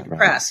because you're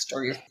depressed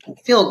or you don't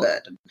feel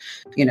good,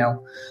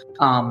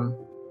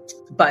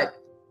 but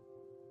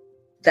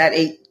that,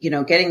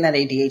 getting that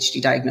ADHD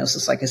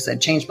diagnosis, like I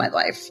said, changed my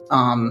life.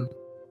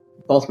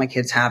 Both my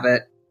kids have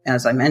it,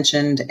 as I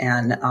mentioned.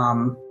 And,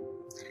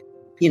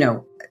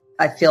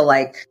 I feel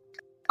like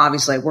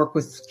obviously I work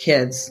with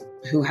kids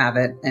who have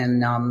it.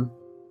 And,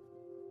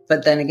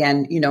 but then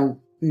again,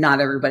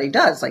 not everybody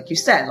does. Like you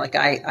said, like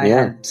I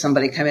had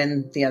somebody come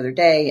in the other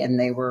day and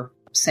they were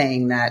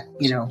saying that,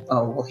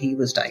 he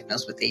was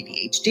diagnosed with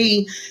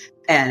ADHD.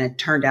 And it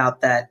turned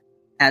out that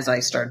as I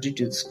started to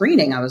do the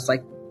screening, I was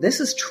like, this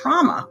is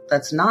trauma.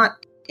 That's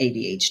not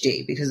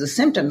ADHD, because the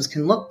symptoms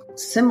can look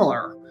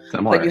similar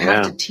but you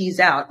have to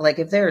tease out, like,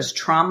 if there's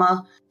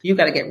trauma, you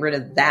got to get rid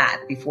of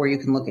that before you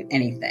can look at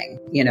anything,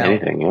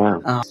 Anything,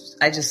 yeah.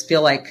 I just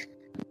feel like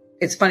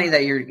it's funny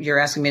that you're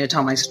asking me to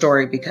tell my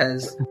story,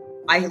 because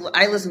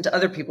I listen to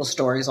other people's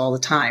stories all the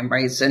time,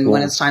 right? And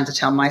when it's time to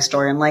tell my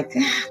story, I'm like,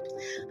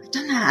 I've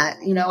done that,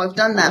 I've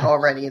done that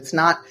already. It's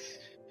not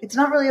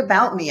really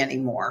about me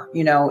anymore.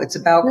 It's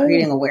about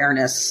creating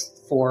awareness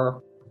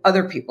for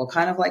other people,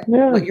 kind of like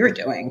what you're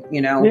doing.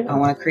 I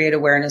want to create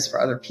awareness for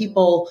other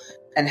people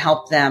and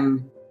help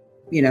them,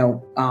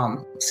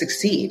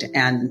 succeed.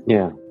 And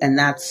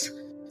that's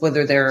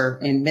whether they're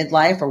in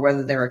midlife or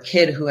whether they're a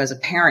kid who has a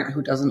parent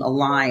who doesn't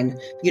align,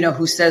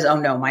 who says, oh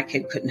no, my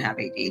kid couldn't have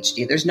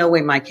ADHD. There's no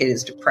way my kid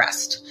is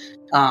depressed.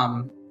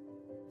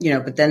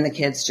 But then the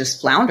kid's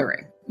just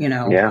floundering,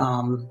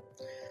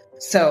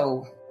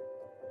 so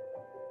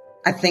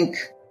I think,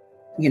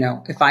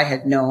 if I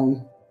had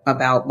known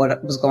about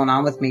what was going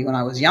on with me when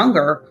I was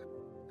younger,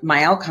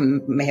 my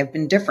outcome may have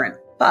been different,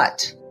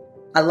 but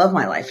I love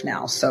my life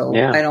now. So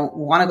I don't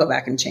want to go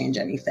back and change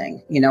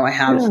anything. I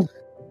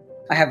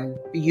have a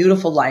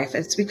beautiful life.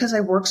 It's because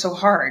I work so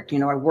hard.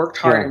 I worked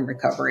hard in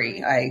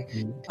recovery.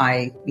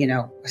 I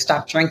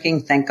stopped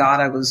drinking. Thank God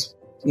I was,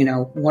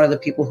 one of the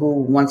people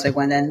who, once I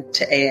went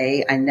into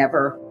AA, I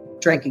never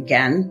drank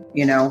again.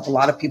 A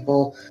lot of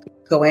people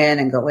go in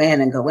and go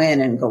in and go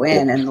in and go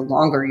in. And the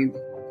longer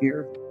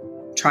you're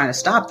trying to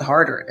stop, the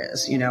harder it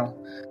is,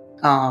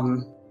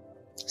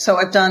 So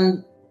I've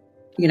done,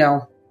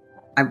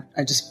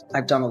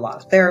 I've done a lot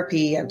of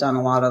therapy. I've done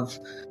a lot of,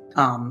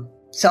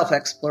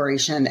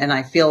 self-exploration. And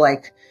I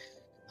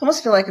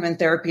almost feel like I'm in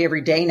therapy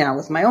every day now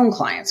with my own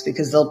clients,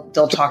 because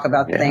they'll talk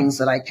about things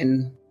that I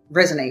can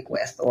resonate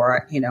with,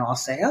 or, I'll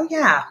say, oh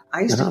yeah,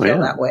 I used to feel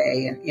that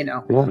way. And,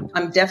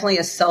 I'm definitely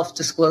a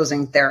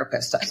self-disclosing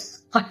therapist.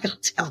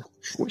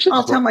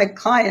 I'll tell my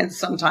clients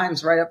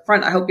sometimes right up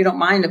front, I hope you don't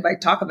mind if I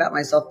talk about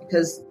myself,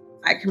 because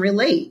I can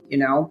relate,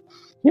 Yeah.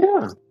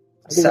 I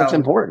think that's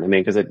important. I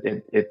mean, because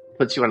it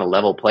puts you on a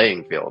level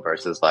playing field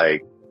versus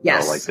like,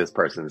 like this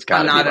person's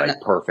got to be like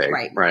perfect,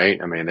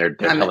 right? I mean, they're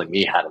telling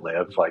me how to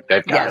live, like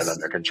they've got it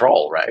under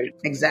control, right?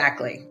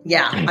 Exactly.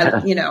 Yeah. I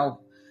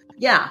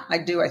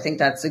do. I think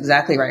that's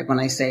exactly right. When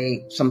I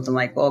say something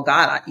like, well,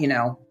 God,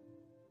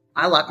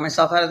 I locked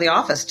myself out of the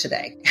office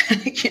today,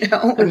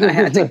 and I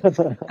had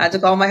to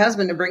call my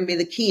husband to bring me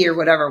the key or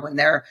whatever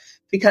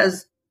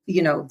because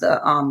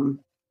the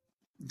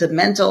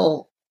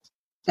mental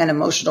and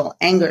emotional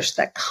anguish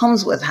that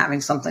comes with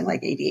having something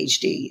like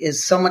ADHD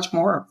is so much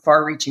more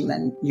far-reaching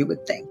than you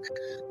would think,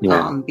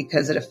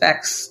 because it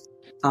affects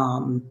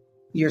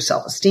your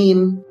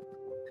self-esteem,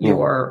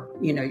 your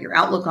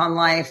outlook on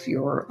life,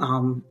 your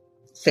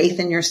faith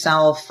in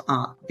yourself,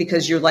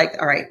 because you're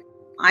like, all right,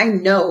 I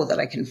know that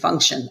I can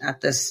function at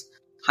this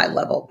high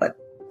level, but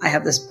I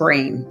have this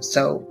brain,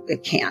 so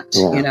it can't,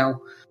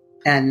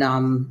 and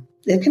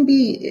it can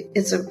be,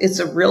 it's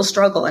a real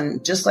struggle.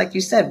 And just like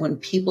you said, when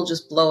people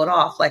just blow it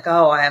off, like,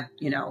 oh, I've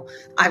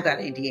got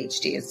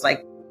ADHD. It's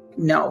like,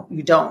 no,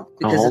 you don't,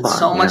 because it's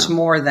so much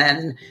more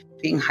than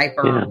being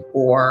hyper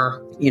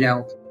or,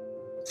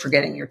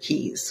 forgetting your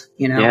keys,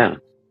 Yeah.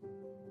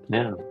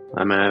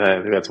 I mean,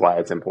 I think that's why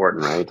it's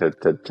important, right?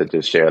 To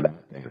just share that.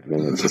 I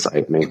mean, it's just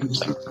like, maybe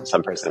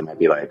some person might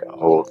be like,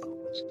 oh,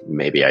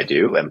 maybe I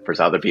do. And for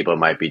other people, it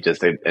might be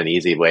just an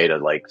easy way to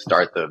like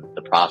start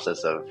the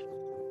process of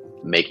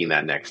making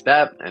that next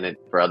step. And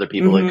for other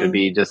people, it could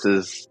be just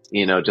as,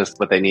 just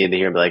what they need to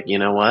hear. Be like, you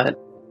know what?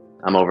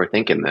 I'm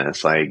overthinking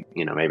this. Like,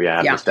 maybe I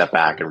have to step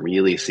back and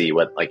really see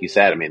what, like you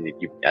said, I mean,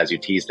 as you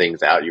tease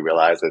things out, you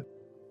realize that,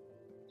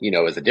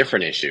 is a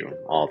different issue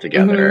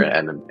altogether.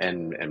 And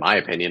in my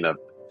opinion, a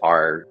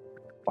far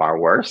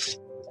worse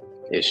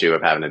issue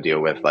of having to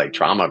deal with like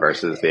trauma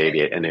versus the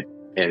ADHD. And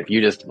if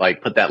you just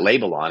like put that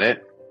label on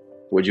it,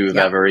 would you have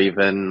ever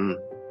even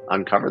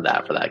uncovered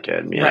that for that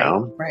kid,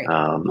 know? Right.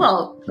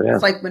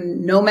 It's like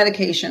when no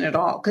medication at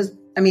all. Because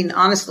I mean,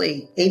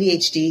 honestly,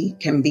 ADHD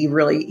can be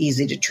really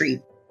easy to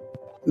treat,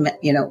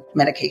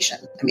 medication.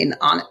 I mean,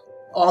 on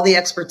all the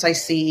experts I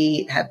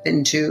see have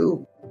been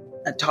to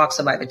talks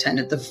that I've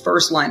attended, the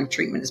first line of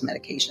treatment is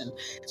medication.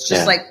 It's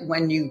just like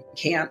when you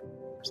can't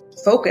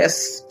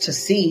focus to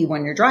see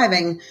when you're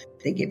driving,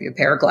 they give you a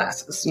pair of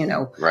glasses,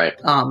 Right.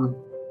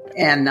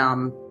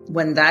 And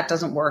when that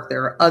doesn't work,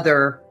 there are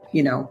other,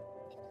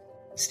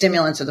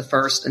 stimulants are the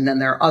first, and then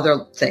there are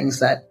other things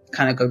that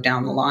kind of go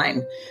down the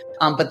line.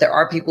 But there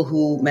are people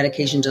who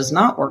medication does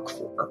not work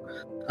for.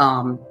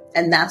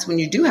 And that's when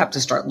you do have to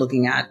start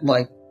looking at,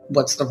 like,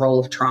 what's the role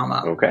of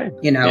trauma,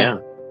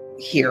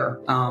 here.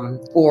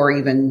 Or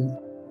even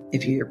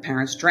if your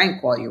parents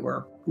drank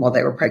while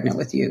they were pregnant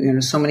with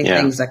you, so many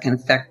things that can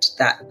affect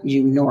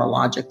you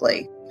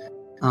neurologically.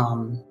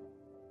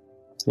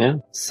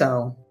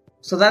 So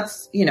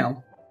that's,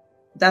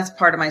 that's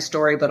part of my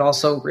story, but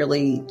also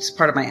really it's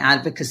part of my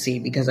advocacy,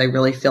 because I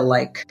really feel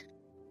like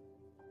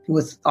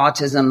with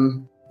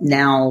autism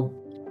now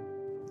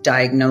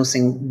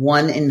diagnosing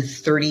 1 in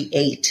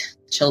 38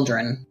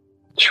 children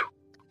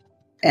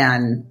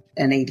and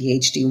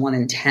ADHD 1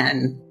 in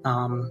 10,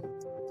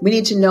 we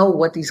need to know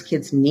what these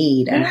kids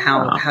need and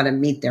how to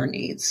meet their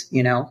needs,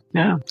 Yeah.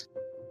 And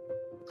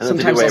that's a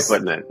good way of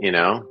putting it,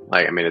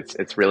 like, I mean,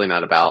 it's really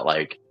not about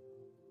like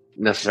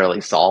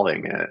necessarily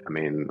solving it. I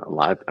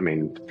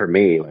mean, for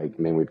me, like,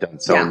 we've done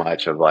so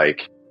much of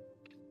like,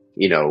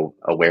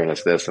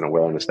 awareness this and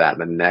awareness that.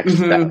 And the next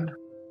step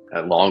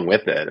along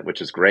with it,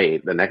 which is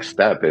great, the next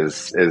step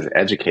is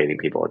educating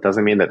people. It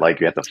doesn't mean that like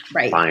you have to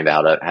find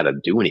out how to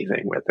do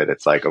anything with it.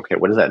 It's like, okay,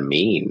 what does that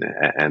mean?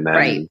 And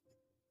then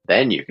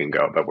then you can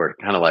go. But we're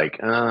kind of like,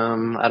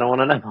 I don't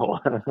want to know,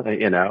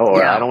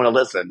 or I don't want to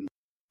listen.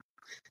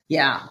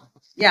 Yeah.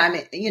 I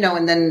mean,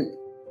 and then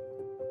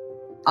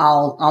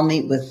I'll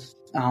meet with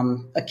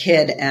a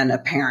kid and a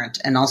parent,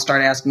 and I'll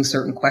start asking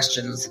certain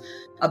questions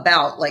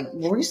about, like,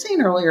 what were you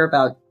saying earlier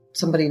about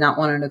somebody not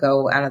wanting to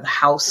go out of the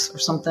house or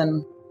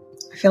something?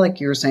 I feel like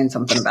you were saying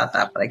something about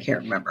that, but I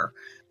can't remember.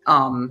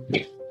 There'll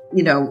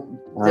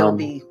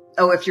be,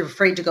 if you're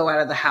afraid to go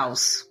out of the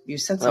house, you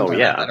said something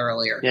about that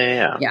earlier.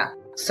 Yeah.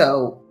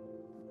 So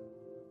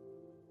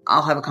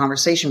I'll have a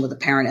conversation with a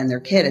parent and their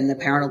kid, and the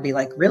parent will be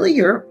like, really,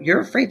 you're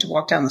afraid to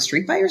walk down the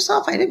street by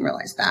yourself? I didn't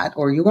realize that.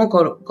 Or you won't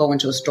go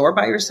into a store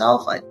by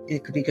yourself.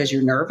 It could be because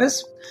you're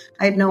nervous.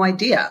 I had no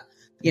idea,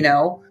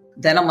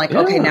 Then I'm like,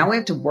 okay, now we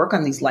have to work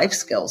on these life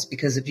skills,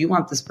 because if you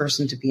want this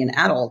person to be an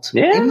adult,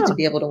 they need to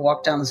be able to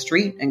walk down the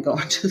street and go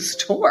into the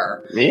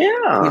store.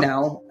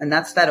 And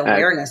that's that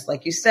awareness.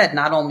 Like you said,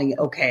 not only,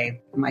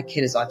 okay, my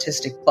kid is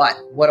autistic, but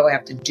what do I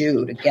have to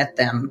do to get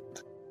them,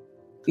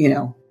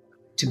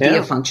 to be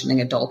a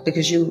functioning adult?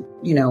 Because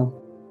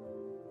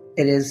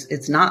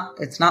it's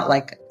not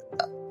like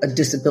a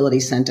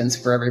disability sentence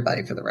for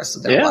everybody for the rest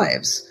of their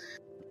lives.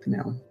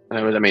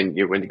 When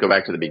you go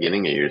back to the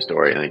beginning of your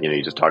story, and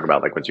you just talk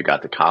about like once you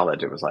got to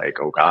college, it was like,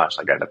 oh gosh,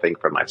 I got to think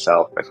for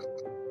myself. But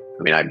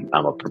I'm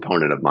a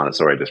proponent of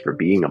Montessori just for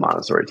being a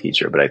Montessori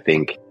teacher, but I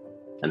think,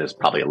 and there's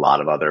probably a lot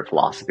of other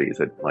philosophies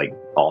that like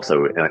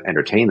also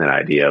entertain that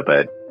idea,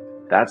 but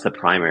that's the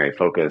primary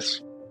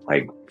focus,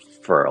 like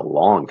for a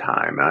long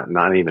time,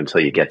 not even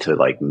until you get to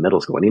like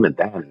middle school, and even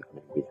then,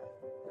 we have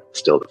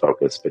still the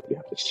focus, but you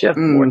have to shift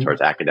more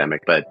towards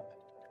academic, but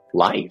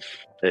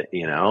life. Here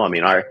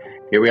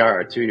we are,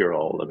 our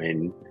 2-year-old.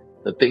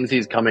 The things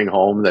he's coming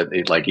home that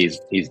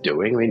he's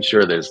doing.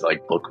 Sure, there's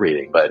like book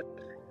reading, but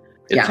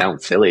it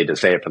sounds silly to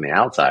say it from the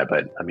outside.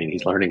 But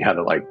he's learning how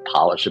to like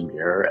polish a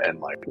mirror and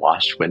like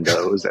wash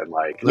windows and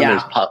like then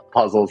there's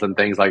puzzles and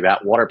things like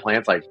that. Water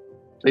plants, like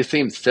they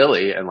seem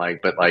silly and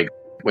like, but like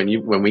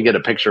when we get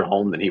a picture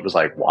home that he was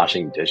like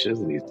washing dishes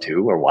and these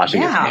 2 or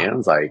washing his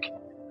hands, like.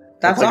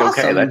 That's like,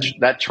 awesome. Okay,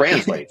 that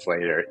translates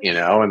later,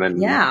 and then,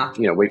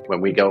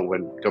 when we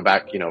go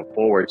back,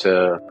 forward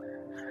to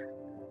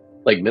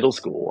like middle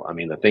school,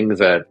 the things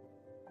that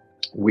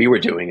we were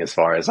doing as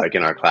far as like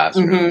in our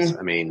classrooms,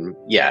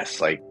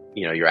 yes, like,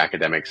 your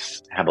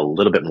academics have a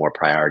little bit more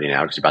priority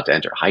now because you're about to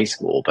enter high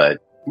school. But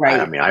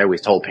I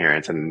always told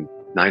parents, and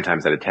 9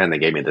 times out of 10, they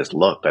gave me this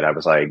look, but I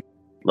was like,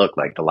 look,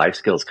 like the life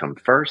skills come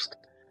first.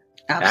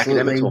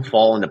 Absolutely. Academics will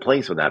fall into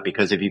place with that,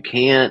 because if you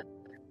can't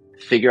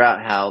figure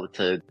out how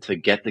to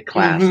get to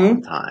class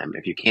on time,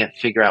 if you can't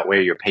figure out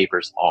where your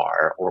papers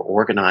are or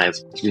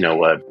organize,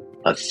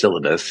 a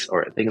syllabus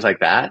or things like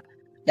that,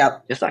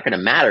 it's not going to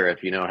matter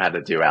if you know how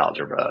to do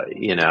algebra,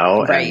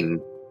 Right. And,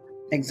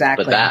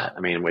 exactly. But that,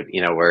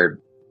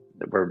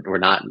 we're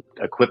not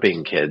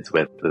equipping kids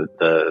with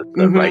the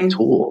right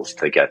tools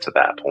to get to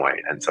that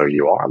point. And so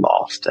you are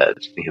lost at,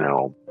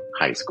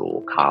 high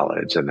school,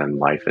 college, and then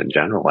life in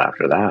general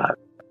after that.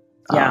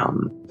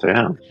 I'm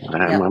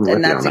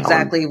and that's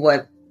exactly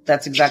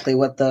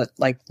what the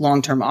like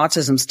long-term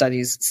autism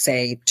studies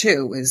say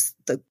too, is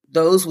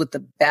those with the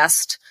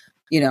best,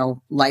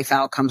 life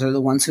outcomes are the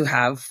ones who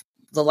have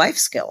the life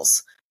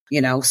skills,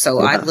 so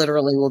I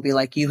literally will be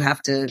like, you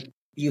have to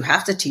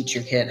teach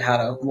your kid how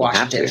to wash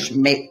a dish,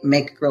 make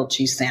a grilled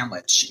cheese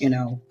sandwich,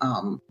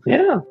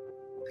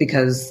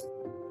 because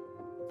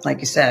like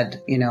you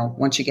said,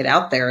 once you get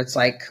out there, it's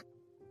like,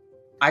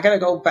 I got to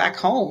go back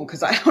home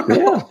because I don't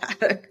know how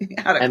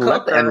to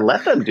cook. And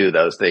let them do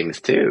those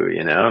things too,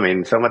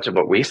 so much of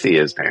what we see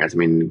as parents,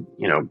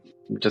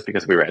 just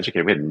because we were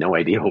educated, we had no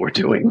idea what we're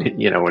doing,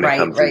 when it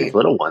comes to these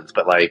little ones.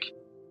 But like,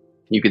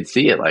 you could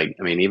see it. Like,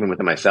 I mean, even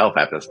within myself,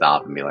 I have to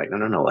stop and be like,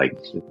 no, like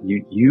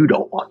you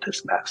don't want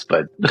this mess,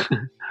 but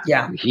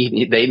Yeah.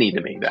 they need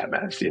to make that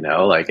mess,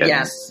 like, and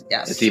Yes.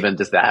 it's even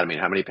just that. I mean,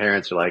 how many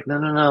parents are like, no,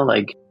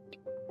 like,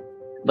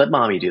 let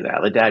mommy do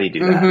that, let daddy do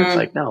that. And it's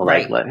like, no,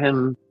 like, let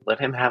him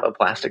have a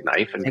plastic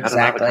knife and cut an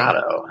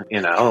avocado,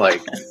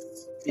 like,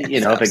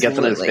 Yes, if it gets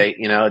on his absolutely.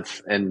 face,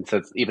 so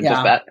it's even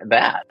just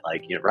that,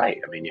 like, you're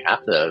right. I mean, you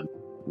have to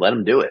let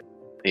him do it,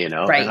 if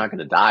they're not going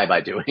to die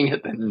by doing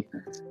it, then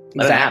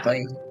let it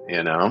happen,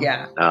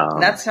 Yeah.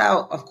 That's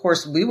how, of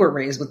course, we were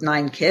raised with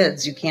 9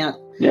 kids. You can't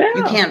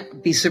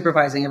be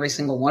supervising every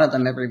single one of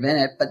them every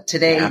minute. But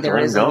today there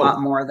is a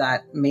lot more of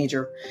that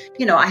major,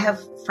 I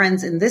have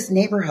friends in this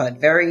neighborhood,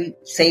 very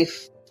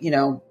safe,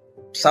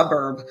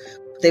 suburb.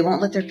 They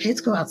won't let their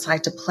kids go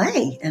outside to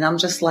play. And I'm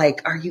just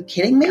like, are you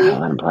kidding me?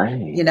 Let them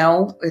play.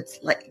 It's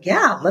like,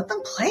 let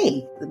them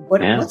play.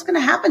 What's going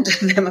to happen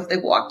to them if they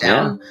walk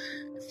down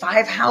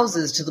 5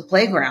 houses to the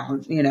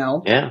playground,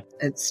 Yeah.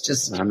 It's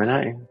just, I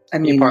mean,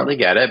 you partly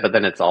get it, but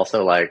then it's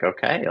also like,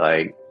 okay,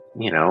 like,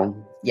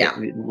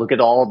 look at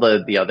all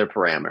the other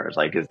parameters.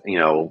 Like,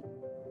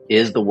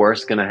 is the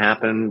worst going to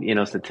happen,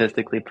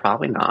 statistically?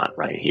 Probably not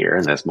right here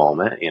in this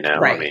moment,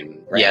 I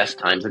mean, yes,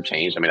 times have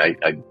changed. I mean, I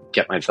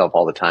get myself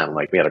all the time.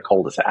 Like, we had a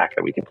cul-de-sac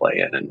that we could play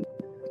in, and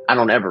I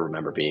don't ever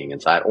remember being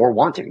inside or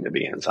wanting to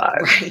be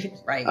inside.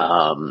 Right.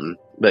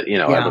 But,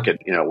 I look at,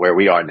 where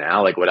we are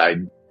now, like, would I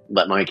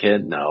let my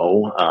kid?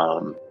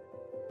 No.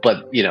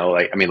 But,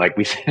 like, I mean, like,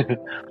 we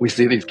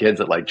see these kids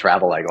that, like,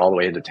 travel, like, all the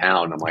way into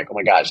town. I'm like, oh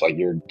my gosh, like,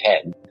 you're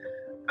 10.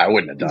 I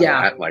wouldn't have done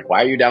that. Like,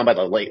 why are you down by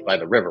the lake, by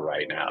the river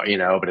right now?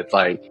 But it's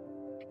like,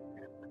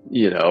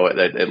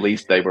 at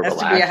least they were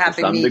relaxed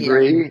to some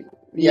degree.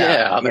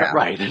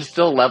 Right. There's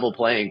still level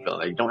playing field.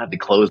 Like, you don't have to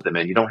close them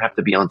in. You don't have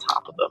to be on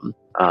top of them.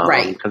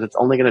 Because it's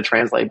only going to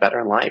translate better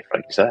in life,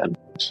 like you said.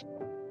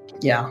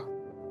 Yeah.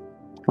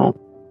 Cool.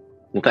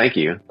 Well, thank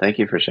you. Thank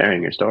you for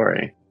sharing your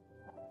story.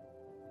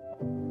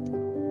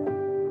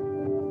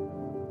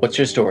 What's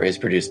Your Story is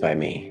produced by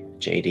me,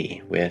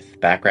 JD, with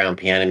background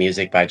piano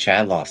music by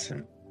Chad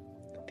Lawson.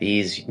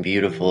 These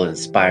beautiful,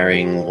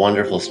 inspiring,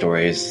 wonderful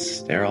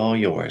stories, they're all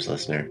yours,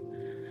 listener.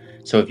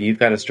 So if you've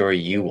got a story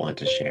you want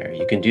to share,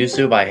 you can do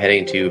so by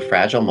heading to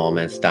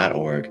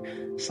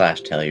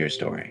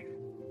fragilemoments.org/tellyourstory.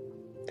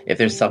 If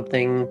there's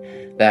something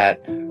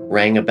that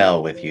rang a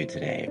bell with you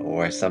today,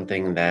 or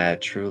something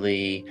that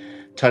truly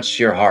touched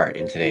your heart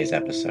in today's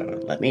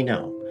episode, let me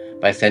know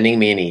by sending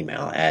me an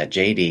email at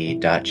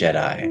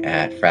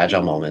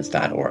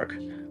jd.jedi@fragilemoments.org.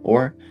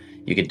 Or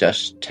you could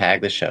just tag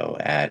the show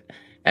at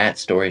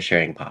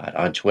 @StorySharingPod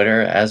on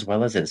Twitter as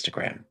well as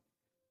Instagram.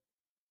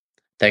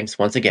 Thanks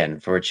once again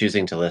for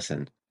choosing to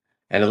listen,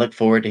 and I look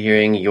forward to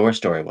hearing your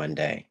story one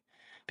day,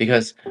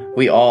 because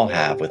we all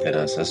have within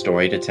us a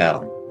story to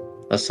tell,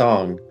 a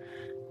song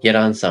yet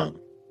unsung.